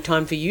when you need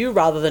time for you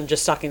rather than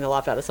just sucking the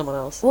life out of someone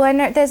else. Well, I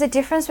know there's a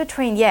difference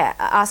between,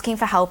 asking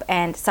for help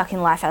and sucking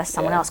life out of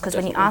someone Yeah, else. Because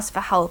when you definitely. ask for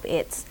help,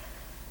 it's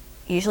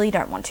usually you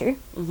don't want to.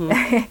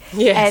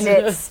 Yes. And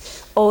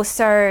it's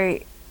also,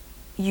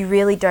 you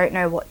really don't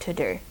know what to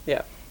do.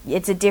 Yeah.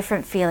 It's a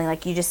different feeling.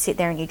 Like you just sit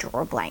there and you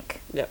draw a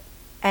blank. Yep.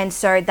 And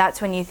so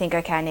that's when you think,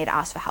 okay, I need to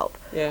ask for help.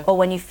 Yeah. Or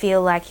when you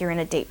feel like you're in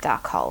a deep,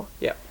 dark hole.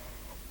 Yep.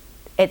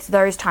 It's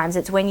those times.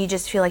 It's when you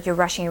just feel like you're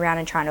rushing around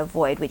and trying to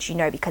avoid, which you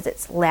know because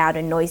it's loud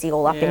and noisy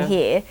all up Yeah. in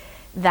here,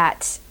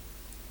 that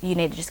you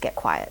need to just get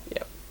quiet.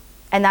 Yep.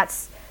 And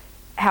that's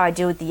how I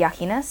deal with the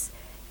yuckiness.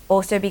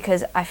 Also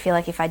because I feel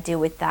like if I deal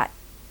with that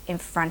in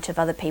front of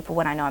other people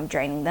when I know I'm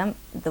draining them,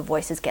 the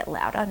voices get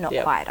louder, not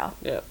Yep. quieter.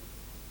 Yep.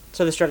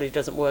 So the strategy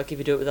doesn't work if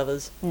you do it with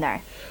others. No.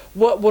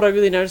 What I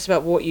really noticed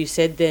about what you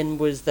said then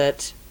was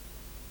that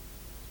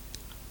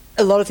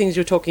a lot of things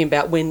you're talking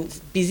about when it's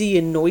busy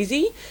and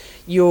noisy,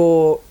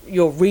 you're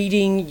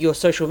reading, your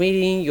social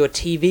media, your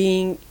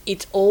TVing,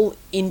 it's all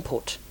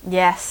input.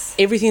 Yes.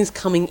 Everything's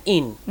coming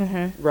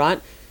in, right?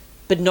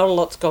 But not a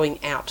lot's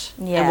going out.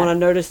 Yeah. And when I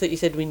noticed that you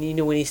said when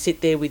you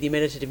sit there with your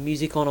meditative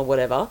music on or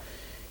whatever,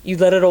 you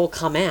let it all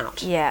come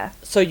out. Yeah.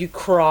 So you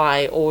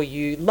cry or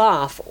you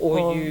laugh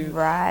or you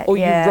write. or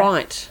Yeah. you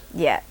write.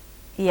 Yeah.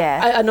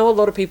 Yeah. I know a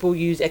lot of people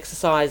use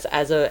exercise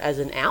as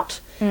an out,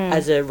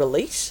 as a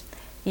release.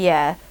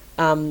 Yeah.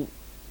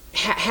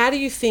 How do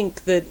you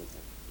think that?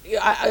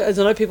 I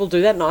know people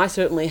do that, and I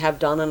certainly have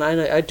done, and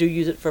I do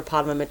use it for a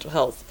part of my mental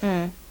health.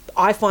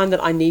 I find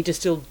that I need to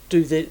still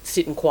do the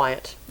sit and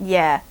quiet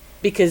Yeah.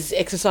 because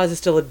exercise is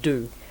still a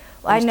do.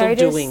 I I'm still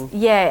notice, doing.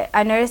 yeah,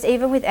 I notice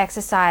even with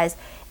exercise,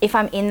 if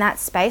I'm in that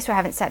space where I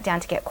haven't sat down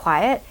to get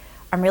quiet,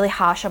 I'm really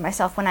harsh on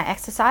myself when I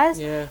exercise.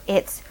 Yeah.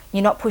 It's,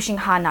 you're not pushing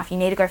hard enough, you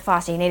need to go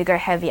faster, you need to go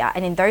heavier.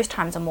 And in those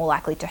times, I'm more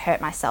likely to hurt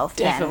myself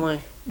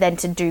Definitely. than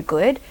to do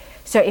good.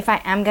 So if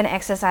I am going to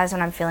exercise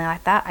when I'm feeling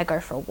like that, I go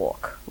for a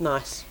walk.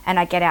 Nice. And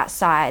I get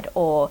outside,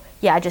 or,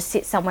 I just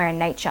sit somewhere in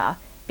nature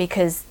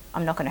because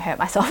I'm not going to hurt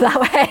myself that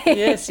way.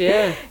 Yes,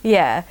 yeah.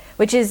 Yeah,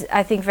 which is,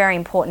 I think, very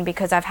important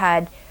because I've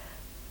had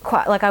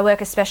I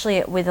work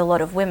especially with a lot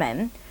of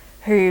women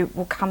who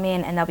will come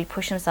in and they'll be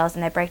pushing themselves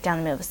and they break down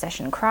in the middle of a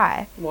session and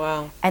cry.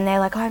 Wow. And they're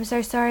like, oh, I'm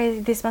so sorry,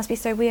 this must be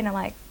so weird. And I'm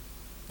like,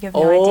 you have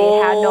no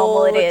idea how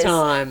normal it is. All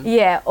the time.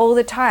 Yeah, all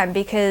the time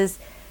because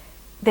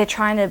they're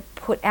trying to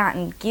put out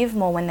and give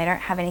more when they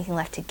don't have anything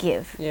left to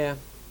give. Yeah.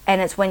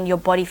 And it's when your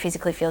body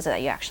physically feels it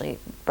that you actually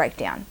break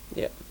down.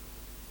 Yeah.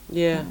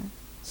 Yeah.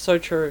 So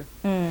true.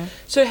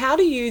 So how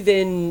do you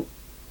then,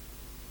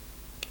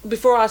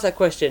 before I ask that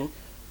question,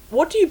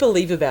 what do you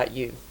believe about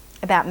you?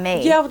 About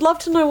me. Yeah, I would love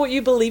to know what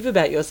you believe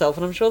about yourself,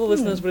 and I'm sure the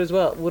listeners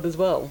would as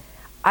well.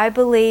 I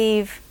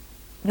believe,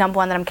 number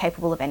one, that I'm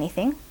capable of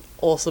anything.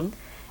 Awesome.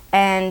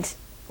 And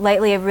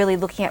lately, I'm really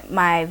looking at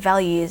my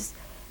values.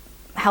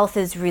 Health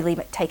has really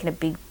taken a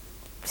big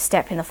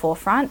step in the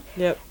forefront.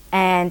 Yep.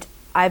 And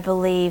I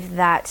believe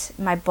that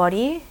my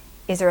body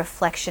is a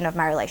reflection of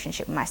my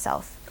relationship with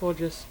myself.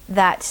 Gorgeous.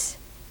 That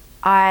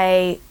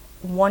I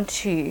want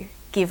to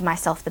give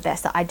myself the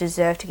best, that I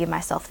deserve to give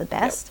myself the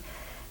best.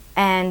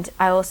 And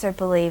I also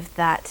believe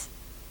that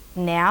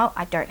now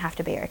I don't have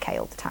to be okay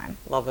all the time,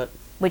 Love it.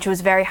 which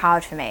was very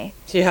hard for me.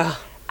 Yeah.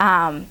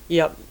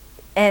 Yep.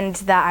 And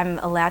that I'm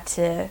allowed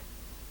to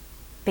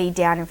be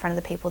down in front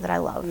of the people that I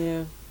love.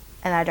 Yeah.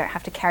 And I don't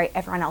have to carry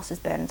everyone else's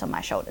burdens on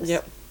my shoulders.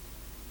 Yep.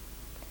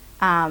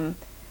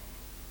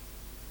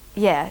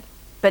 Yeah,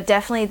 but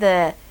definitely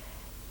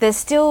there's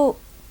still,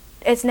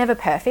 it's never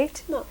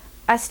perfect. No.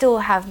 I still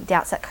have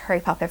doubts that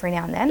creep up every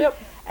now and then. Yep.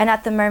 And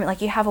at the moment,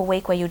 like, you have a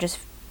week where you'll just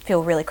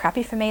feel really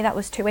crappy. For me, that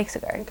was 2 weeks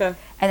ago. Okay.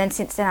 And then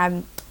since then,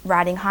 I'm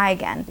riding high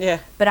again. Yeah.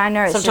 But I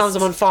know it's Sometimes just,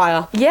 I'm on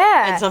fire.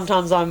 Yeah. And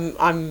sometimes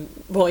I'm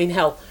well in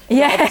hell.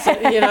 Yeah.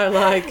 Opposite, you know,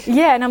 like.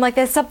 Yeah, and I'm like,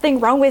 there's something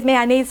wrong with me.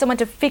 I need someone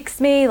to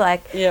fix me.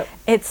 Like, Yep.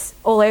 it's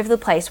all over the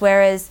place.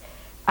 Whereas,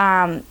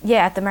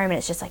 at the moment,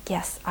 it's just like,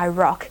 yes, I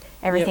rock.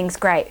 Everything's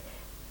great.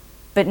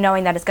 But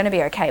knowing that it's going to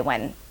be okay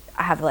when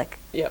I have, like,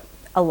 Yep.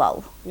 a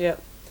lull.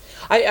 Yep.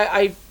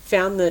 I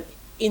found that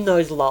in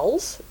those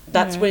lulls,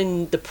 that's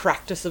when the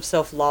practice of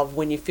self-love,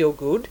 when you feel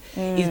good,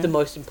 is the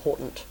most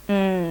important.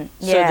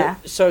 Yeah.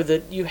 So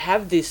that you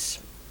have this,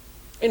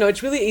 you know,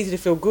 it's really easy to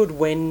feel good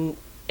when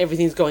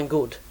everything's going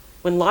good.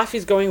 When life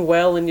is going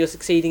well and you're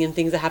succeeding and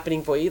things are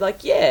happening for you,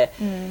 like,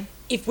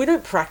 if we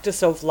don't practice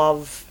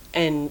self-love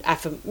and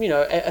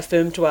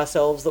affirm to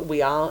ourselves that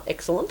we are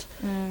excellent,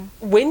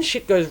 when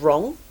shit goes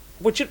wrong,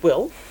 which it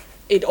will,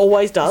 it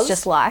always does. It's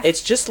just life.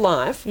 It's just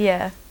life.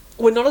 Yeah.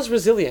 We're not as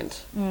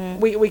resilient.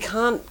 We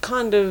can't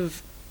kind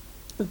of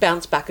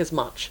bounce back as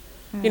much.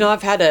 You know,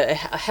 I've had a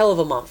hell of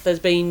a month. There's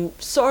been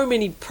so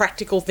many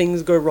practical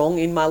things go wrong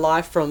in my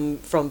life, from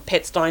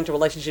pets dying to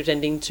relationships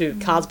ending to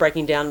cars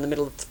breaking down in the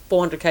middle of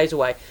 400 k's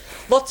away.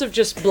 Lots of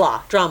just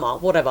blah, drama,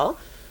 whatever.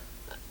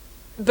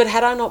 But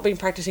had I not been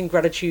practicing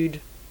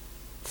gratitude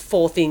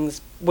for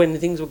things when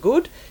things were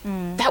good,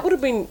 that would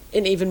have been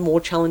an even more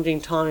challenging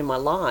time in my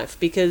life,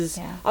 because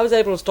I was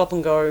able to stop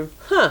and go,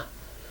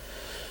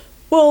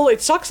 well,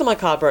 it sucks that my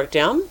car broke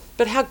down,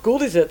 but how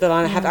good is it that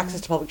I have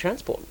access to public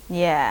transport?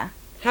 Yeah.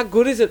 How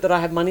good is it that I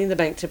have money in the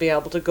bank to be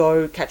able to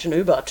go catch an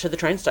Uber to the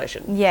train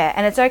station? Yeah,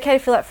 and it's okay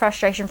to feel that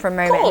frustration for a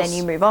moment and then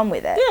you move on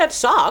with it. Yeah, it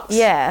sucks.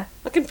 Yeah.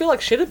 I can feel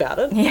like shit about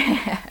it.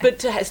 Yeah.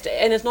 But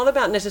and it's not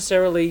about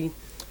necessarily,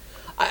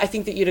 I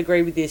think that you'd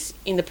agree with this,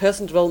 in the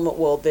personal development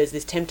world, there's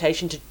this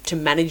temptation to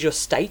manage your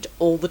state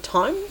all the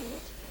time.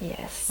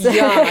 Yes.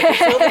 Yeah, I can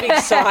feel the big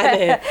sigh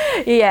there.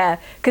 Yeah,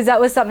 because that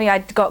was something I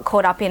got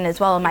caught up in as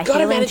well in my Gotta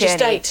healing manage journey. your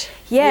state.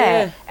 Yeah.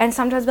 Yeah. And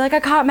sometimes be like, I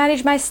can't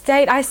manage my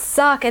state, I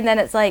suck. And then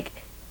it's like,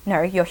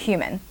 no, you're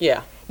human.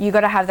 Yeah. You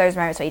got to have those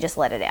moments where you just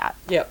let it out.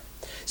 Yep.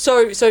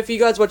 So for you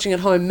guys watching at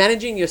home,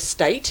 managing your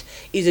state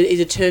is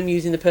a term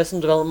used in the personal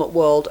development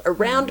world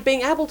around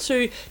being able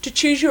to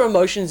choose your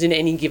emotions in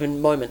any given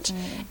moment.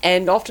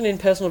 And often in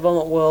personal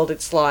development world,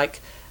 it's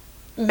like,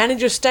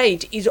 manage your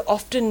state is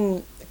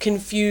often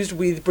confused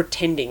with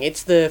pretending.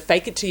 It's the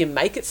fake it till you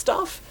make it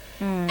stuff.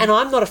 And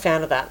I'm not a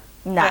fan of that.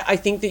 No. I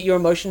think that your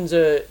emotions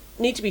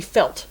need to be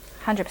felt.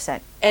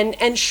 100%.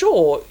 And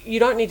sure, you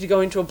don't need to go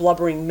into a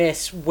blubbering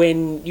mess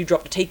when you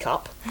dropped a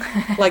teacup.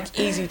 Like,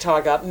 easy,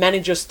 tiger,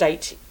 manage your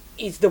state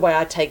is the way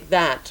I take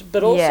that.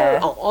 But also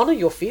honour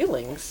your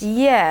feelings.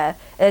 Yeah,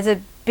 there's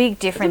a big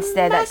difference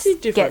there that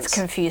massive difference. gets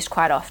confused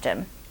quite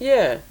often.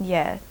 Yeah.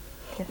 Yeah.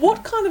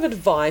 What kind of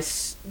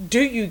advice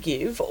do you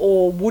give,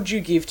 or would you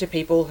give, to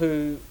people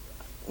who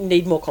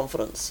need more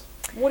confidence?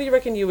 What do you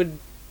reckon you would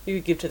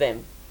give to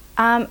them?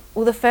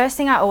 Well, the first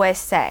thing I always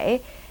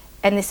say,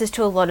 and this is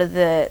to a lot of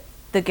the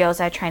girls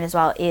I train as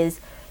well,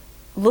 is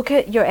look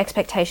at your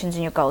expectations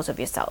and your goals of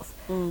yourself.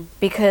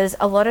 Because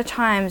a lot of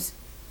times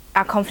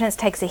our confidence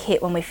takes a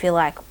hit when we feel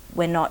like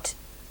we're not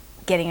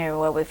getting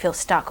anywhere, we feel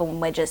stuck, or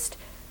when we just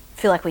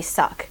feel like we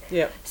suck.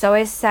 Yeah. So I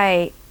always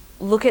say,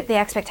 look at the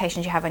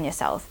expectations you have on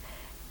yourself.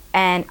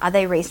 And are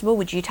they reasonable?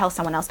 Would you tell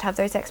someone else to have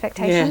those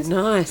expectations? Yeah,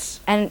 nice.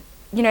 And,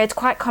 you know, it's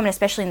quite common,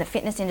 especially in the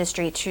fitness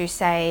industry, to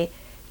say,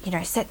 you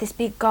know, set this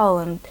big goal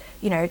and,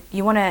 you know,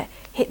 you want to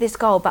hit this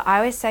goal. But I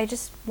always say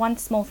just one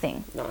small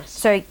thing. Nice.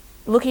 So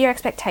look at your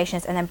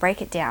expectations and then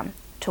break it down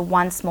to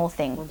one small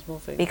thing. One small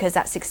thing. Because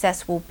that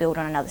success will build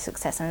on another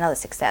success and another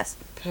success.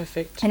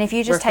 Perfect. And if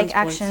you just take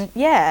Reference action,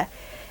 points.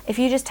 if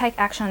you just take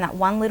action on that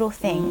one little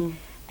thing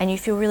and you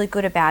feel really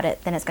good about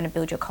it, then it's going to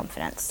build your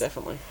confidence.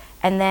 Definitely.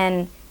 And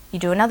then you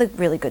do another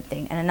really good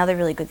thing and another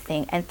really good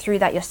thing, and through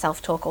that your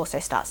self-talk also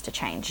starts to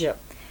change. Yep.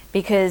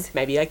 Because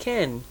Maybe I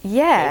can.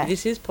 yeah, Maybe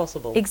this is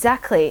possible.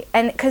 exactly.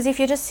 And because if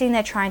you're just sitting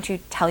there trying to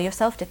tell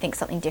yourself to think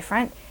something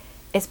different,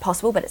 it's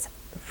possible, but it's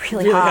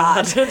really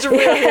hard. It's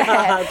really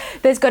hard.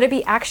 There's got to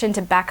be action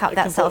to back up I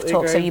that completely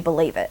self-talk so agree. you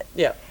believe it.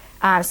 Yeah.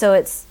 So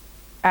it's,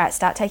 all right,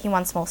 start taking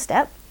one small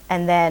step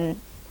and then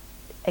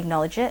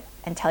acknowledge it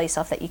and tell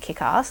yourself that you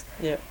kick ass.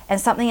 Yeah. And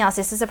something else,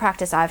 this is a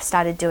practice I've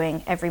started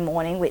doing every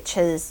morning, which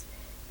has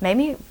made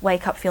me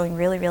wake up feeling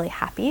really, really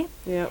happy,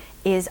 Yeah.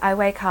 is I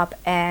wake up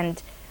and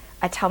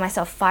I tell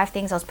myself 5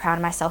 things I was proud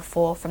of myself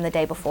for from the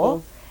day before.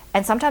 Cool.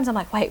 And sometimes I'm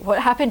like, wait,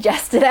 what happened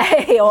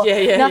yesterday? Or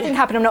nothing yeah.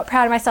 happened. I'm not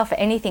proud of myself for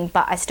anything,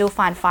 but I still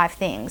find 5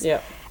 things.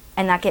 Yeah.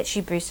 And that gets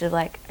you boosted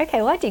like, okay,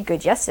 well, I did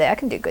good yesterday. I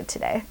can do good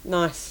today.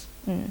 Nice.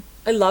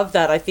 I love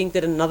that. I think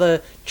that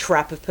another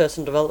trap of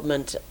personal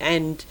development,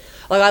 and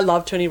like I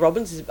love Tony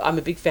Robbins. I'm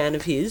a big fan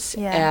of his.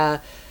 Yeah.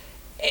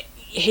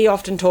 He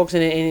often talks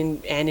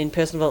in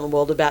personal development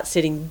world about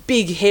setting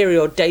big, hairy,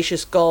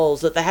 audacious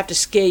goals that they have to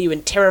scare you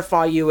and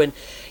terrify you, and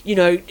you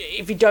know,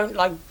 if you don't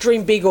like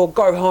dream big or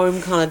go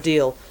home kind of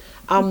deal.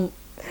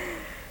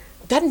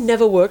 That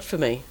never worked for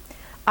me.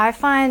 I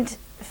find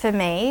for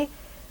me,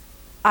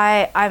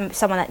 I'm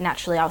someone that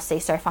naturally I'll see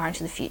so far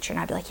into the future, and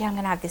I'll be like, yeah, I'm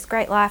going to have this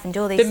great life and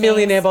do all these The things.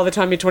 millionaire by the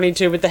time you're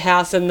 22 with the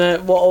house and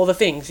all the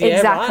things. Yeah,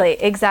 Exactly, right?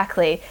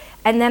 exactly.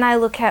 And then I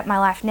look at my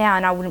life now,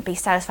 and I wouldn't be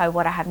satisfied with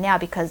what I have now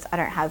because I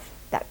don't have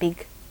that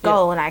big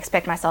goal, and I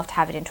expect myself to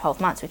have it in 12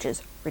 months, which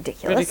is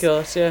ridiculous.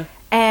 Ridiculous, yeah.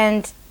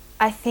 And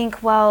I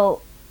think,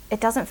 well,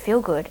 it doesn't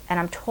feel good, and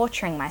I'm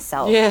torturing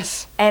myself.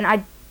 Yes. And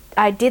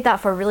I did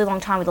that for a really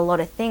long time with a lot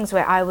of things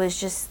where I was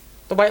just...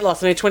 The weight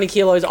loss, I need 20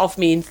 kilos off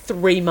me in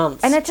 3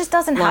 months. And it just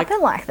doesn't happen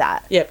like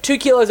that. Yeah, 2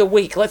 kilos a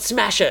week. Let's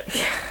smash it.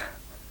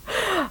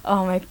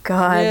 Oh my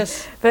God.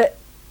 Yes. But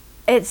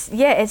it's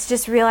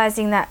just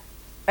realizing that,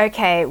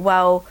 okay,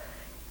 well,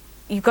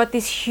 you've got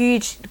this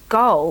huge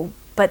goal,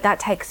 but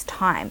that takes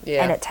time.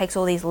 Yeah. And it takes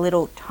all these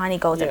little tiny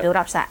goals that Yeah. build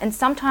up to that. And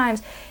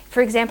sometimes,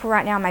 for example,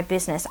 right now in my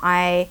business,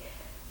 I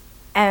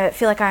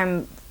feel like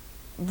I'm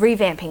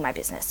revamping my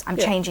business. I'm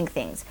changing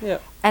things. Yeah.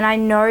 And I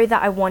know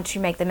that I want to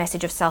make the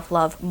message of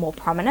self-love more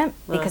prominent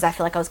because I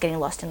feel like I was getting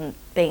lost in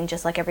being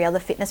just like every other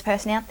fitness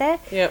person out there.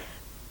 Yep.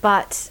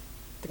 But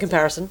The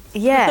comparison.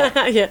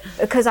 yeah, Yeah.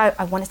 because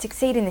I want to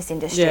succeed in this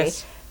industry.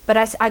 Yes.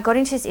 But I got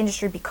into this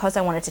industry because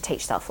I wanted to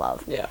teach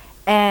self-love. Yeah.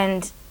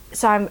 And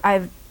so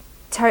I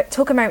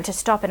took a moment to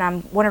stop, and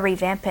I want to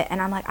revamp it.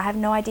 And I'm like, I have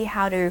no idea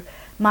how to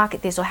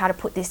market this or how to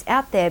put this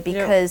out there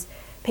because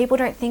people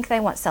don't think they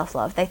want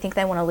self-love. They think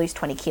they want to lose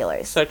 20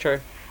 kilos. So true.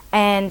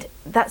 And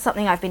that's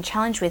something I've been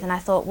challenged with. And I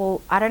thought,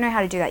 well, I don't know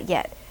how to do that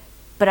yet.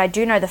 But I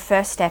do know the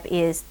first step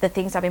is the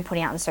things I've been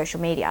putting out on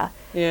social media,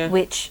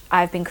 which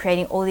I've been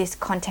creating all this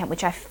content,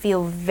 which I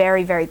feel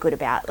very, very good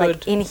about. Good.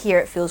 Like in here,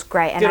 it feels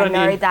great. And Good I on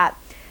know you. that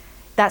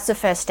that's the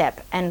first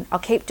step. And I'll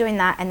keep doing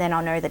that, and then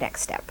I'll know the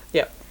next step.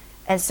 Yep.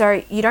 And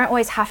so you don't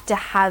always have to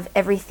have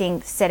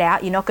everything set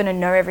out. You're not going to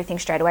know everything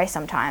straight away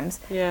sometimes.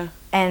 Yeah.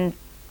 And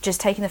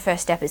just taking the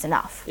first step is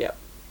enough. Yep.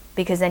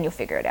 Because then you'll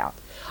figure it out.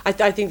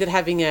 I think that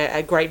having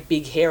a great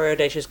big hairy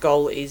audacious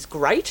goal is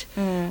great.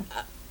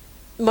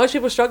 Most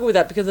people struggle with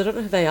that because they don't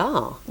know who they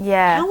are.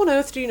 Yeah. How on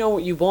earth do you know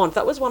what you want?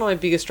 That was one of my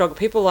biggest struggles.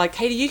 People are like,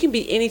 Katie, you can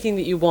be anything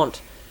that you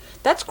want.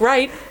 That's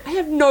great. I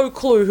have no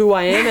clue who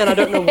I am, and I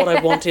don't know what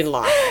I want in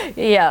life.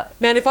 Yeah.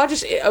 Man, if I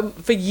just,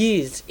 for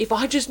years, if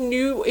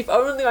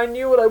only I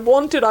knew what I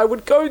wanted, I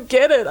would go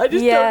get it. I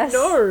just don't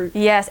know.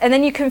 Yes. And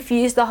then you're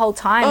confused the whole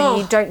time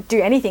and you don't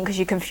do anything because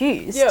you're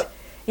confused. Yep.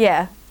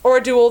 Yeah. Or I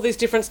do all this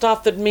different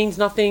stuff that means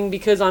nothing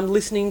because I'm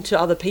listening to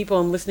other people.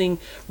 I'm listening,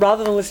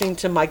 rather than listening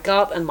to my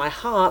gut and my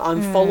heart,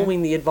 I'm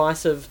following the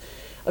advice of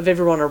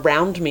everyone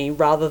around me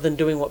rather than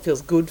doing what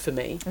feels good for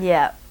me.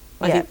 Yeah.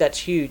 I think that's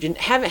huge. And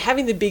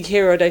having the big,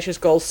 hairy, audacious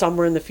goals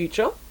somewhere in the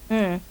future,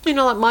 you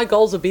know, like my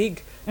goals are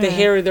big. They're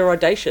hairy, they're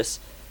audacious.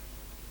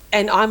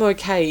 And I'm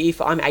okay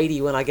if I'm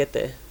 80 when I get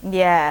there.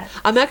 Yeah.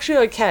 I'm actually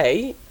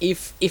okay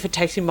if it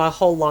takes me my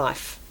whole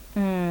life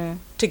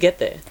to get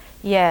there.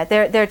 Yeah,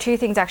 there are two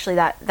things actually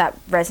that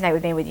resonate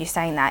with me with you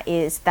saying that,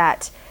 is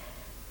that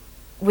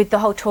with the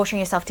whole torturing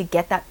yourself to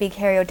get that big,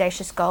 hairy,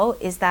 audacious goal,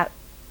 is that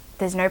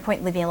there's no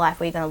point living a life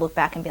where you're going to look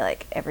back and be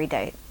like, every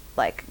day,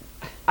 like,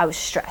 I was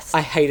stressed.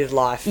 I hated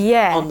life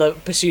Yeah. on the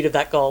pursuit of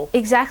that goal.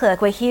 Exactly,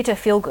 like we're here to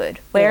feel good.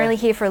 We're only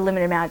here for a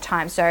limited amount of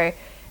time, so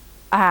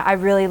I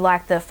really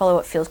like the follow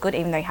what feels good,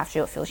 even though you have to do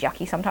what feels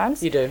yucky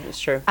sometimes. You do, it's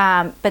true.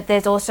 But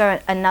there's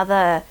also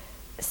another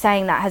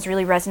saying that has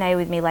really resonated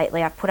with me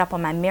lately. I've put up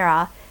on my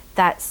mirror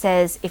that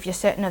says, if you're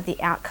certain of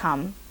the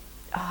outcome,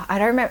 I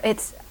don't remember,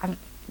 I'm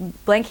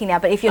blanking now,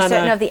 but if you're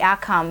certain of the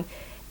outcome,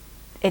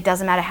 it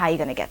doesn't matter how you're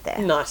going to get there.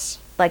 Nice.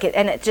 Like it,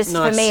 and it just,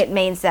 Nice. for me, it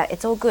means that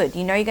it's all good.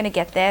 You know you're going to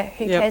get there.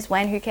 Who cares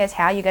when, who cares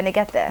how, you're going to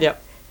get there.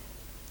 Yep.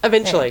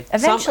 Eventually. Yeah.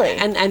 Eventually.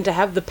 And to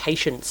have the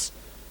patience,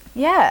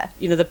 Yeah.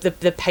 you know,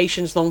 the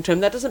patience long term,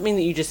 that doesn't mean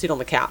that you just sit on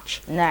the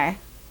couch No.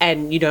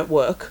 and you don't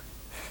work.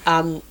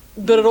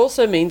 But it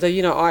also means that,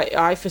 you know,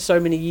 I for so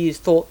many years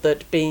thought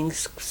that being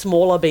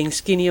smaller, being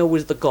skinnier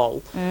was the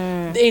goal.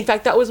 In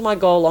fact, that was my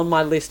goal on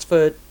my list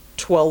for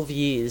 12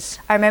 years.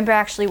 I remember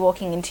actually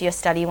walking into your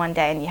study one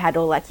day and you had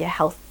all like your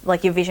health,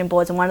 like your vision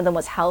boards, and one of them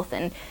was health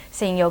and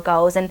seeing your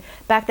goals. And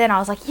back then I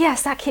was like,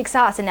 yes, that kicks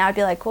ass. And now I'd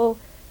be like, well,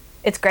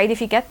 it's great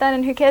if you get that,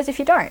 and who cares if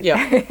you don't?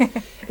 Yeah.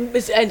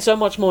 And so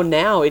much more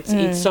now. It's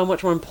so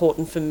much more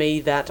important for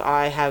me that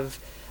I have,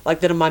 like,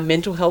 that my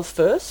mental health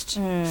first.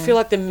 I feel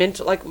like the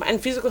mental, like, and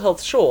physical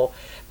health, sure.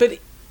 But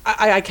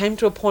I came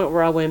to a point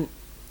where I went,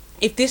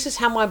 if this is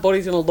how my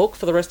body's going to look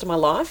for the rest of my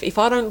life, if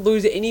I don't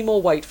lose any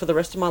more weight for the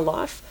rest of my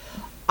life,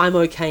 I'm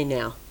okay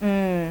now.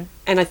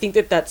 And I think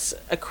that that's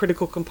a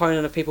critical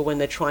component of people when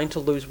they're trying to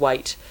lose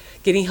weight.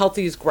 Getting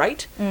healthy is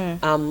great.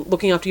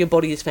 Looking after your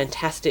body is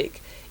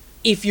fantastic.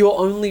 If your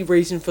only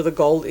reason for the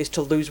goal is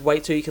to lose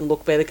weight so you can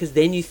look better because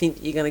then you think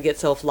that you're going to get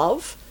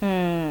self-love,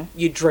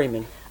 you're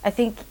dreaming. I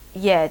think,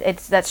 yeah,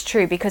 that's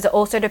true, because it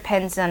also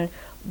depends on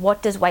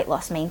what does weight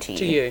loss mean to you.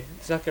 To you,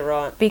 exactly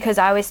right. Because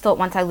I always thought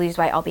once I lose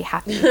weight, I'll be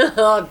happy.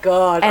 Oh,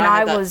 God, And I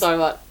had that was so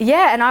much.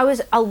 Yeah, and I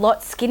was a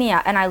lot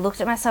skinnier, and I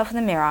looked at myself in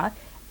the mirror,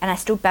 and I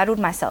still battled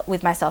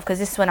with myself, because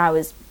this is when I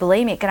was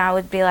bulimic, and I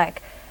would be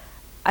like,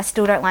 I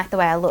still don't like the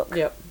way I look.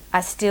 Yep. I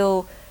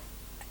still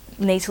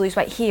need to lose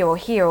weight here, or,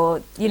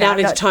 you Now know.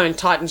 it needs toned,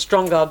 tight and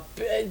stronger.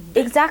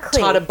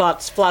 Exactly. Tighter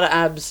butts, flatter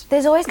abs.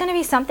 There's always going to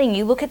be something.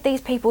 You look at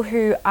these people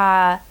who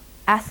are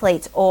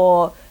athletes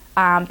or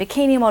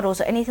bikini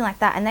models or anything like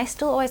that, and they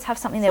still always have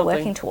something they're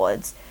working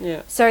towards.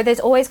 Yeah. So there's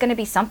always going to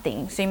be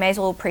something. So you may as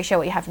well appreciate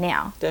what you have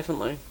now.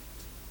 Definitely.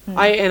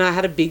 I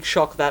had a big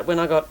shock that when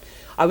I got,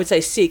 I would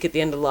say, sick at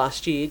the end of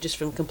last year, just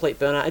from complete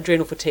burnout,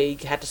 adrenal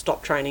fatigue, had to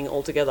stop training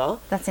altogether.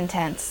 That's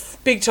intense.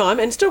 Big time,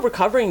 and still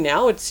recovering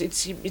now.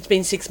 It's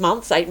been 6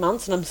 months, 8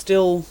 months, and I'm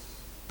still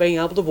being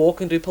able to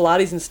walk and do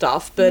Pilates and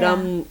stuff. But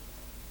Yeah.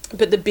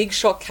 but the big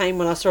shock came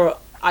when I saw,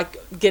 I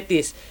get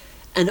this,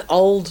 an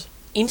old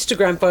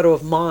Instagram photo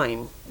of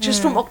mine,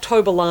 just from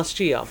October last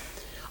year.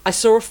 I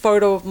saw a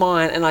photo of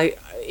mine, and I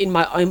in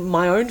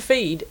my own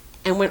feed,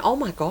 and went, oh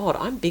my God,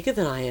 I'm bigger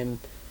than I am.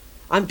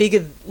 I'm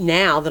bigger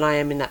now than I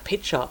am in that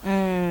picture.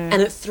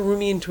 And it threw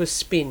me into a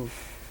spin.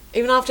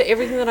 Even after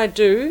everything that I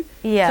do,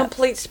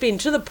 complete spin,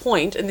 to the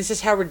point, and this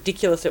is how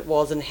ridiculous it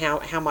was and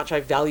how much I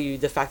value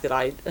the fact that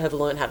I have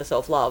learned how to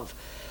self-love.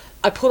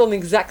 I put on the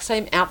exact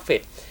same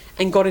outfit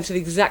and got into the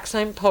exact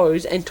same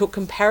pose and took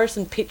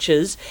comparison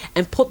pictures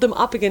and put them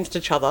up against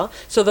each other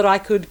so that I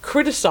could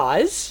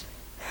criticize,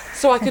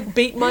 so I could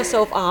beat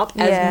myself up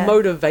as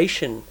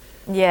motivation.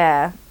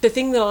 Yeah. The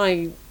thing that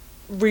I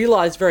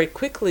realised very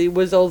quickly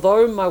was,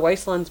 although my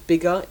waistline's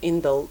bigger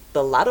in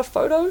the latter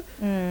photo,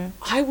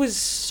 I was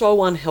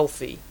so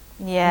unhealthy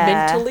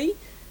mentally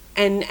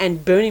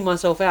and burning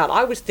myself out.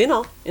 I was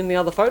thinner in the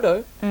other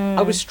photo.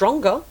 I was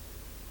stronger,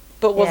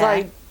 but was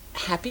I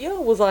happier?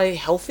 Was I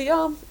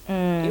healthier?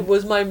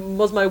 Was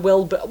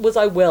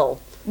I well?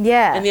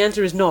 Yeah. And the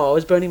answer is no. I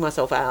was burning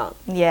myself out.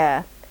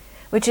 Yeah.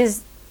 Which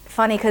is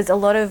funny, because a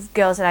lot of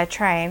girls that I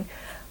train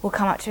will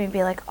come up to me and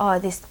be like, oh,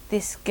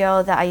 this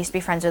girl that I used to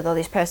be friends with, or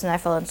this person I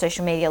follow on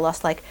social media,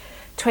 lost like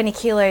 20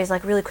 kilos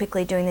like really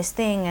quickly doing this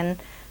thing. And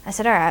I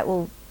said, all right,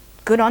 well,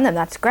 good on them,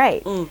 that's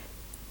great.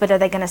 But are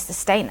they going to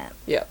sustain it?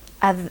 Yeah.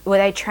 Were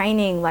they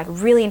training like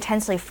really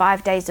intensely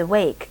 5 days a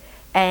week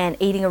and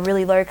eating a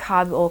really low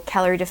carb or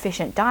calorie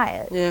deficient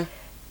diet? Yeah.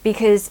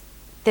 Because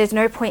there's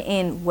no point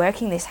in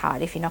working this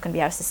hard if you're not going to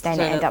be able to sustain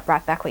it and end up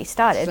right back where you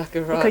started.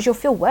 Exactly right. Because you'll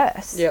feel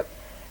worse. Yep.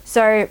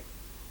 So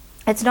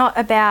it's not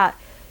about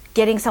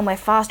getting somewhere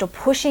fast or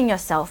pushing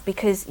yourself,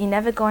 because you're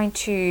never going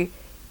to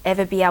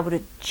ever be able to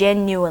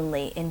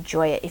genuinely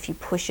enjoy it if you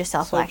push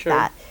yourself So like true.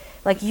 that.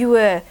 Like, you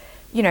were,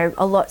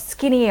 a lot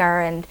skinnier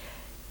and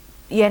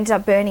you ended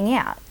up burning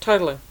out.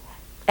 Totally.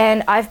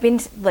 And I've been,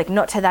 like,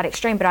 not to that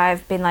extreme, but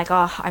I've been like,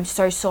 oh, I'm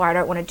so sore, I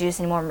don't want to do this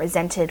anymore, I'm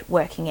resented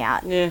working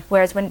out. Yeah.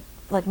 Whereas when,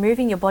 like,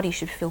 moving your body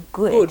should feel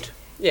good. Good.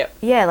 Yeah.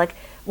 Yeah, like,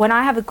 when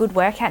I have a good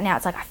workout now,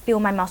 it's like I feel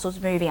my muscles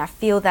moving. I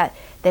feel that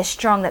they're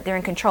strong, that they're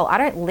in control. I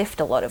don't lift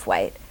a lot of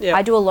weight. Yeah.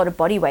 I do a lot of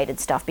body weighted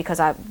stuff because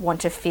I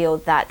want to feel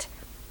that,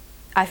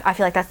 I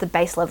feel like that's the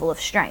base level of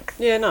strength.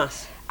 Yeah,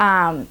 nice.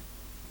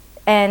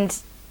 And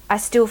I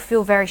still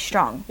feel very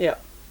strong. Yeah.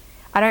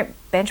 I don't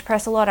bench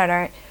press a lot. I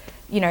don't,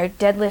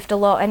 deadlift a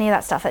lot, any of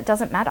that stuff. It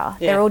doesn't matter.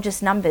 Yeah. They're all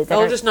just numbers. They're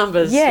all just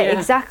numbers. Yeah, Yeah.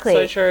 exactly.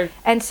 So true.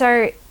 And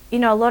so, a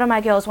lot of my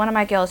girls, one of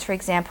my girls, for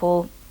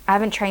example, I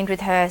haven't trained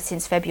with her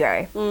since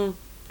February.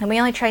 And we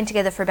only trained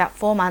together for about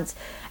 4 months.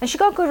 And she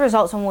got good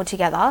results when we were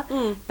together.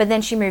 But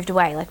then she moved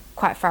away, like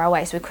quite far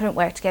away, so we couldn't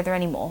work together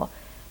anymore.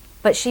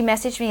 But she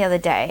messaged me the other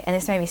day, and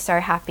this made me so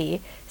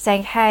happy,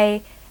 saying,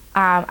 hey,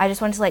 I just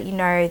wanted to let you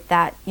know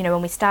that,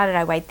 when we started,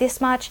 I weighed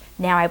this much.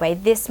 Now I weigh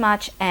this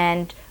much,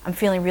 and I'm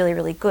feeling really,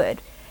 really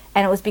good.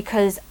 And it was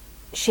because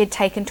she had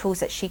taken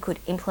tools that she could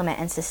implement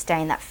and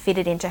sustain that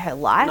fitted into her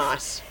life.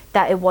 Nice.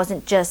 That it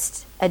wasn't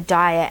just a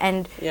diet,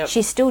 and Yep.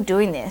 she's still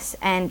doing this,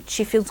 and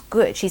she feels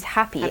good. She's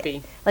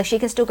happy. Like, she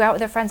can still go out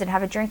with her friends and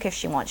have a drink if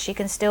she wants. She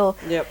can still,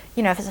 Yep.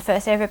 if it's the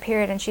first day of her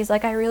period and she's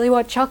like, I really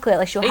want chocolate,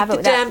 like, she'll Eat have it the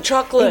without damn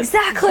chocolate.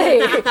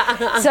 Exactly.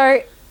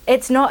 So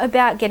it's not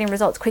about getting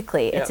results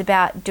quickly. Yep. It's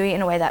about doing it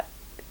in a way that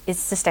is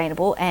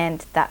sustainable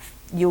and that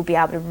you'll be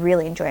able to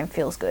really enjoy and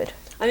feels good.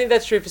 I think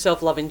that's true for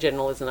self-love in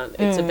general, isn't it?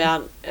 It's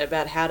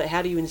about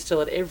how do you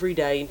instill it every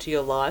day into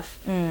your life,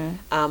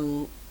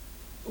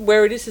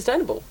 where it is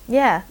sustainable,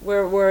 Yeah.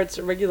 where it's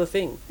a regular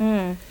thing.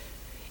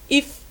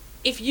 If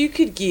you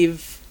could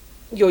give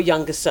your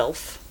younger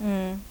self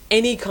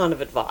any kind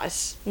of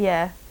advice,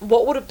 Yeah.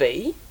 what would it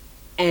be,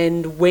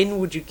 and when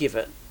would you give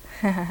it?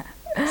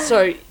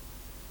 So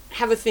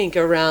have a think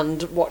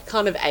around what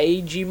kind of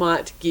age you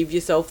might give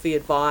yourself the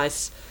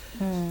advice,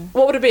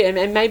 What would it be?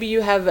 And maybe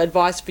you have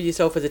advice for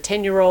yourself as a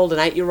 10-year-old, an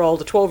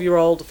 8-year-old, a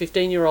 12-year-old, a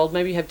 15-year-old.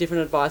 Maybe you have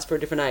different advice for a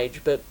different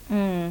age. But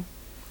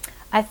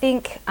I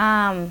think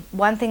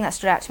one thing that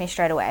stood out to me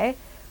straight away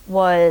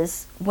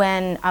was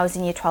when I was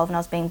in year 12 and I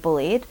was being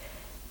bullied,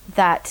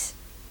 that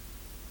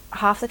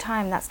half the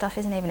time that stuff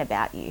isn't even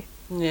about you.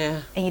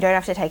 yeah, And you don't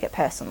have to take it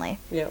personally.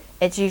 yeah,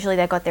 It's usually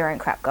they've got their own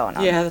crap going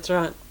on. yeah. That's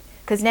right.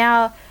 Because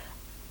now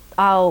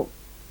I'll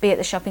be at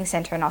the shopping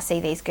centre and I'll see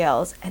these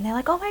girls and they're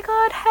like, oh my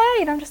God, hey.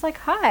 And I'm just like,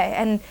 hi.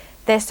 And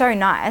they're so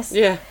nice.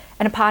 Yeah.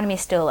 And a part of me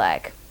is still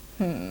like,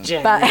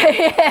 Jen. but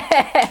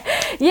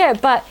yeah,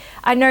 but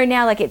I know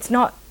now, like, it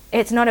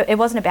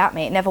wasn't about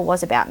me. It never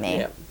was about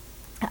me.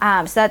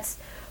 Yeah. So that's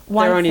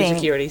one Their own thing.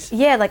 insecurities.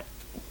 Yeah, like,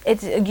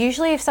 it's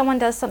usually if someone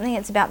does something,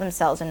 it's about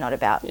themselves and not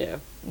about Yeah.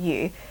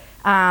 you.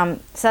 So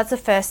that's the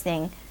first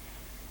thing.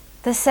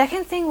 The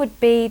second thing would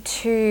be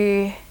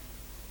to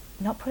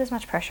not put as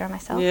much pressure on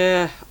myself.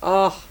 Yeah.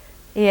 Oh,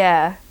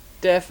 Yeah.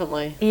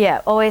 definitely. Yeah.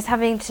 Always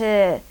having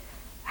to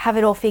have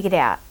it all figured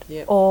out.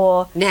 Yep.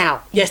 Or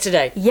Now,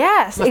 yesterday.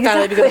 yes, My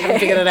family because I haven't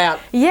figured it out.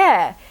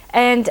 Yeah.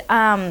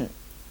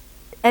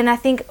 And I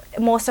think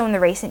more so in the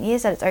recent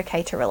years that it's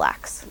okay to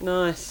relax,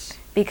 Nice.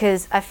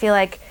 because I feel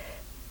like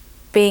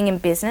being in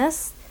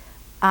business,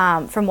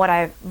 from what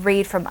I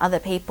read from other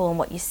people and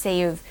what you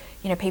see of,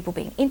 people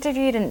being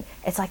interviewed, and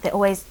it's like they're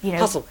always,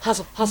 Hustle,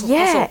 hustle, hustle,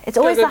 yeah, hustle. it's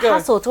Go, always go, the go.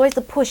 hustle. It's always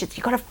the push.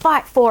 You got to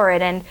fight for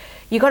it, and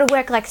you got to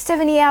work like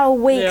 70-hour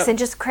weeks Yep. and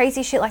just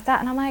crazy shit like that.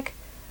 And I'm like,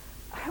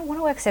 I don't want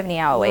to work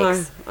 70-hour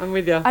weeks. No, I'm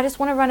with you. I just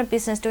want to run a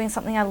business doing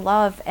something I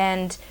love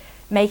and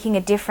making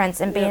a difference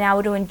and being Yep.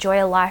 able to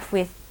enjoy a life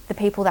with the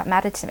people that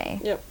matter to me.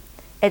 Yep.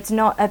 It's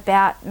not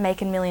about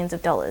making millions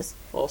of dollars,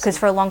 Awesome. because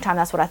for a long time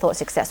that's what I thought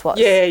success was.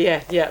 Yeah,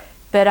 yeah, yeah.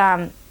 But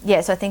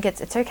yeah, so I think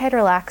it's okay to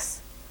relax.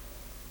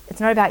 It's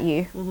not about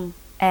you. Mm-hmm.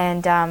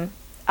 And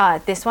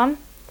this one,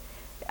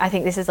 I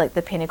think this is like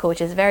the pinnacle,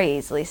 which is very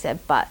easily said,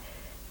 but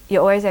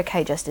you're always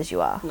okay just as you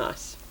are.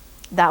 Nice.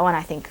 That one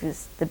I think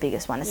is the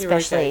biggest one, You're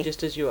especially okay,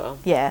 just as you are.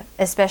 yeah,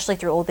 especially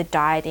through all the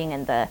dieting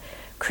and the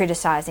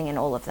criticizing and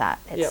all of that.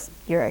 It's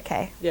you're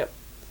okay. Yep.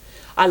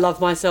 I love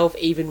myself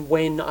even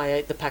when I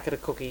ate the packet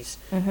of cookies.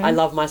 Mm-hmm. I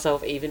love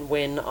myself even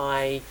when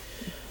I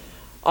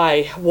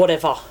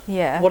whatever.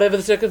 Yeah. Whatever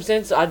the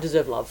circumstance, I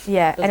deserve love.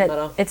 Yeah, Doesn't and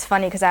matter. it's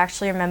funny because I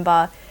actually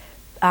remember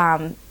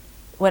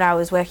when I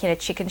was working at a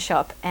chicken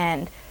shop,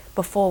 and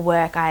before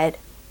work I had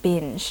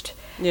binged,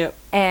 Yep.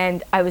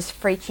 and I was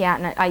freaking out,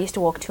 and I used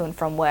to walk to and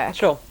from work.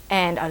 Sure.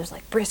 And I was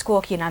like brisk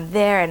walking, and I'm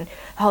there, and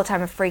the whole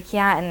time I'm freaking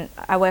out, and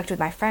I worked with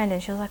my friend,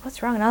 and she was like,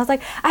 what's wrong? And I was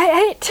like,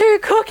 I ate 2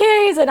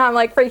 cookies, and I'm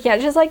like freaking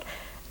out. She's like,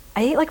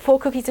 I ate like 4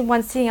 cookies in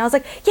one sitting. I was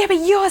like, yeah, but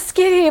you're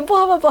skinny, and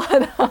blah, blah,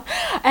 blah.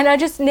 And I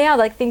just now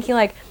like thinking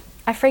like,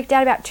 I freaked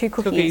out about 2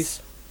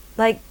 cookies.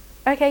 Like,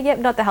 okay, yep,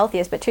 not the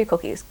healthiest, but 2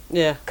 cookies.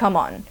 Yeah. Come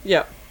on.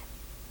 Yep.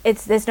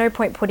 There's no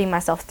point putting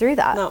myself through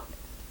that. No.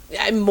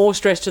 I'm more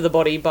stress to the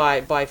body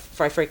by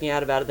freaking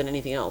out about it than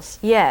anything else.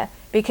 Yeah,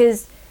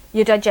 because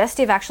your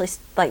digestive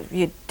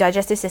your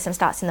digestive system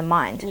starts in the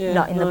mind, Yeah,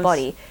 not in the nice.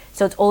 body.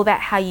 So it's all about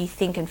how you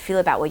think and feel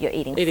about what you're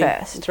eating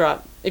first. That's right.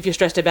 If you're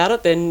stressed about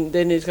it, then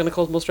it's going to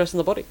cause more stress in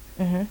the body.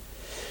 Mm-hmm.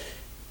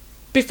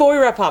 Before we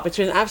wrap up, it's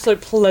been an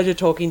absolute pleasure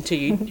talking to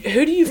you.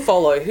 Who do you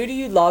follow? Who do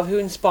you love? Who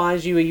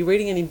inspires you? Are you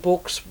reading any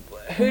books?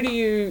 Who do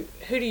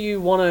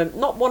you want to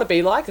not want to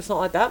be like? It's not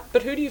like that.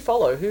 But who do you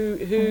follow?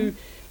 Who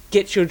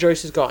gets your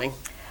juices going?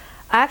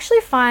 I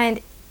actually find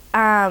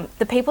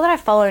the people that I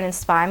follow and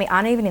inspire me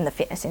aren't even in the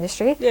fitness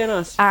industry. Yeah,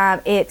 nice.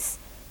 It's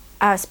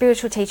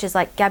spiritual teachers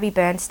like Gabby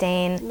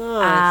Bernstein.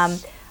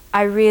 Nice.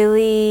 I've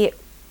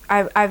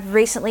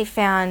recently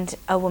found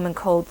a woman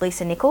called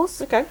Lisa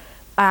Nichols. Okay.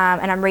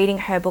 And I'm reading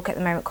her book at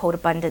the moment called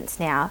Abundance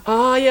Now.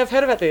 Oh, yeah, I've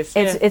heard about this.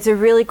 It's a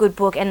really good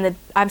book, and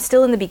I'm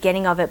still in the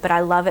beginning of it, but I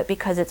love it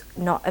because it's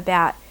not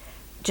about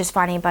just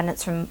finding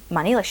abundance from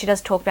money. Like, she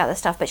does talk about this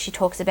stuff, but she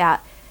talks about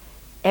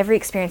every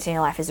experience in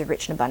your life is a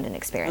rich and abundant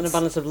experience. An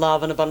abundance of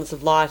love, an abundance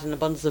of light, an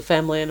abundance of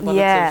family, an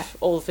abundance of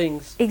all the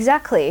things.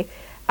 Exactly.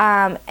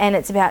 And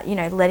it's about,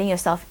 letting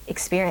yourself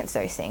experience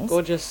those things.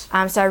 Gorgeous.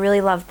 So I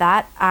really love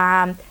that.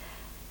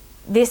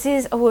 This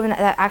is a woman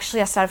that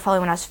actually I started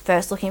following when I was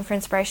first looking for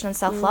inspiration and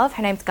self-love.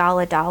 Her name's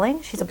Gala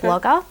Darling. She's a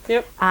blogger.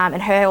 Yep.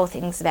 And her whole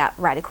thing's about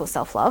radical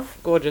self-love.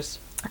 Gorgeous.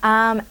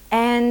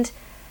 And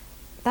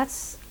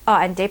that's... Oh,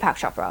 and Deepak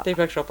Chopra.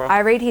 Deepak Chopra. I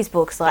read his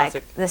books, like,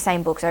 Classic. the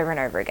same books over and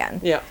over again.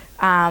 Yeah.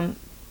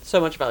 So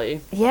much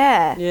value.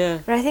 Yeah. Yeah.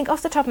 But I think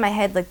off the top of my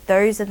head, like,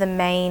 those are the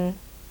main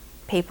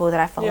people that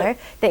I follow. Yeah.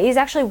 There is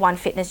actually one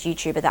fitness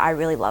YouTuber that I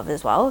really love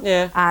as well.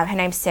 Yeah. Her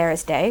name's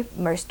Sarah's Day.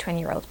 Most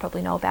 20-year-olds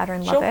probably know about her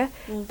and love her.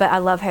 But I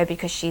love her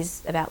because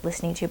she's about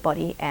listening to your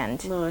body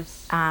and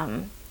Nice.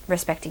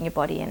 respecting your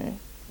body and,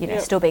 Yep.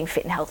 still being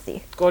fit and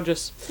healthy.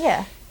 Gorgeous.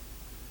 Yeah.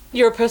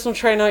 You're a personal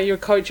trainer, you're a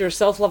coach, you're a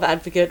self-love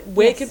advocate.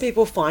 Where Yes. can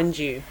people find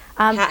you?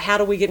 How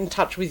do we get in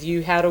touch with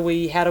you? How do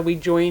we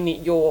join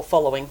your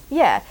following?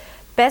 Yeah.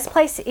 Best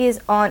place is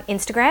on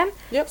Instagram.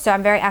 Yep. So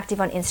I'm very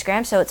active on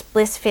Instagram. So it's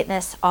Bliss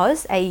Fitness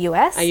Oz,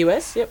 AUS.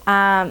 AUS, yep.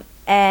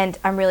 And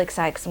I'm really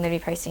excited because I'm going to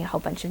be posting a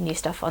whole bunch of new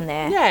stuff on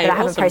there Yay, that I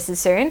haven't awesome. posted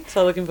soon.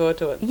 So looking forward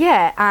to it.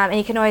 Yeah, and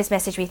you can always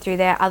message me through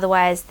there.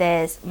 Otherwise,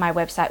 there's my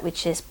website,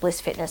 which is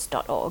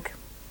blissfitness.org.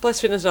 Bless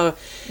Fitness.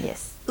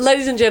 Yes.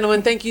 Ladies and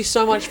gentlemen, thank you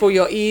so much for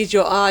your ears,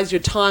 your eyes, your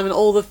time, and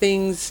all the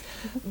things.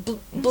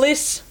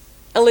 Bliss,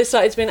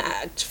 Alyssa, it's been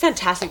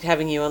fantastic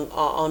having you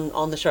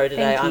on the show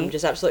today. Thank you. I'm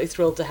just absolutely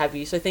thrilled to have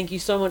you. So thank you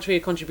so much for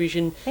your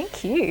contribution.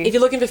 Thank you. If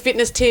you're looking for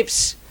fitness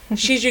tips,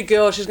 she's your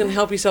girl. She's going to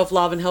help you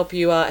self-love and help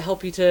you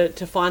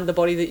to find the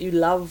body that you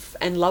love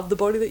and love the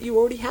body that you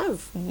already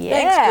have. Yeah.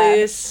 Thanks,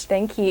 Bliss.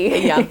 Thank you.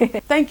 Yeah.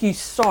 Thank you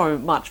so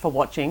much for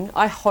watching.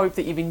 I hope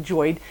that you've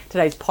enjoyed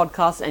today's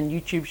podcast and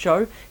YouTube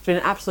show. It's been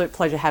an absolute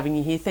pleasure having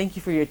you here. Thank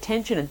you for your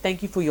attention and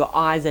thank you for your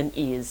eyes and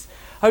ears.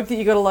 Hope that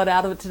you got a lot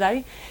out of it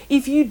today.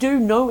 If you do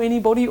know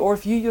anybody or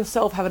if you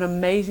yourself have an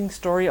amazing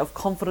story of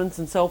confidence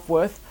and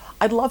self-worth,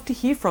 I'd love to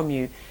hear from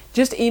you.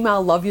 Just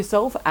email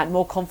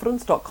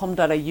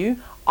loveyourself@moreconfidence.com.au.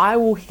 I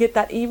will get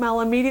that email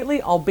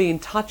immediately. I'll be in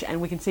touch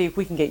and we can see if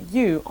we can get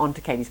you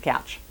onto Katie's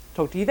couch.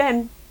 Talk to you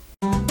then.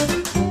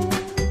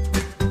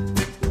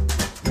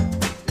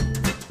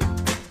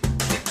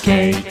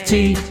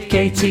 Katie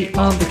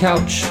on the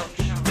couch.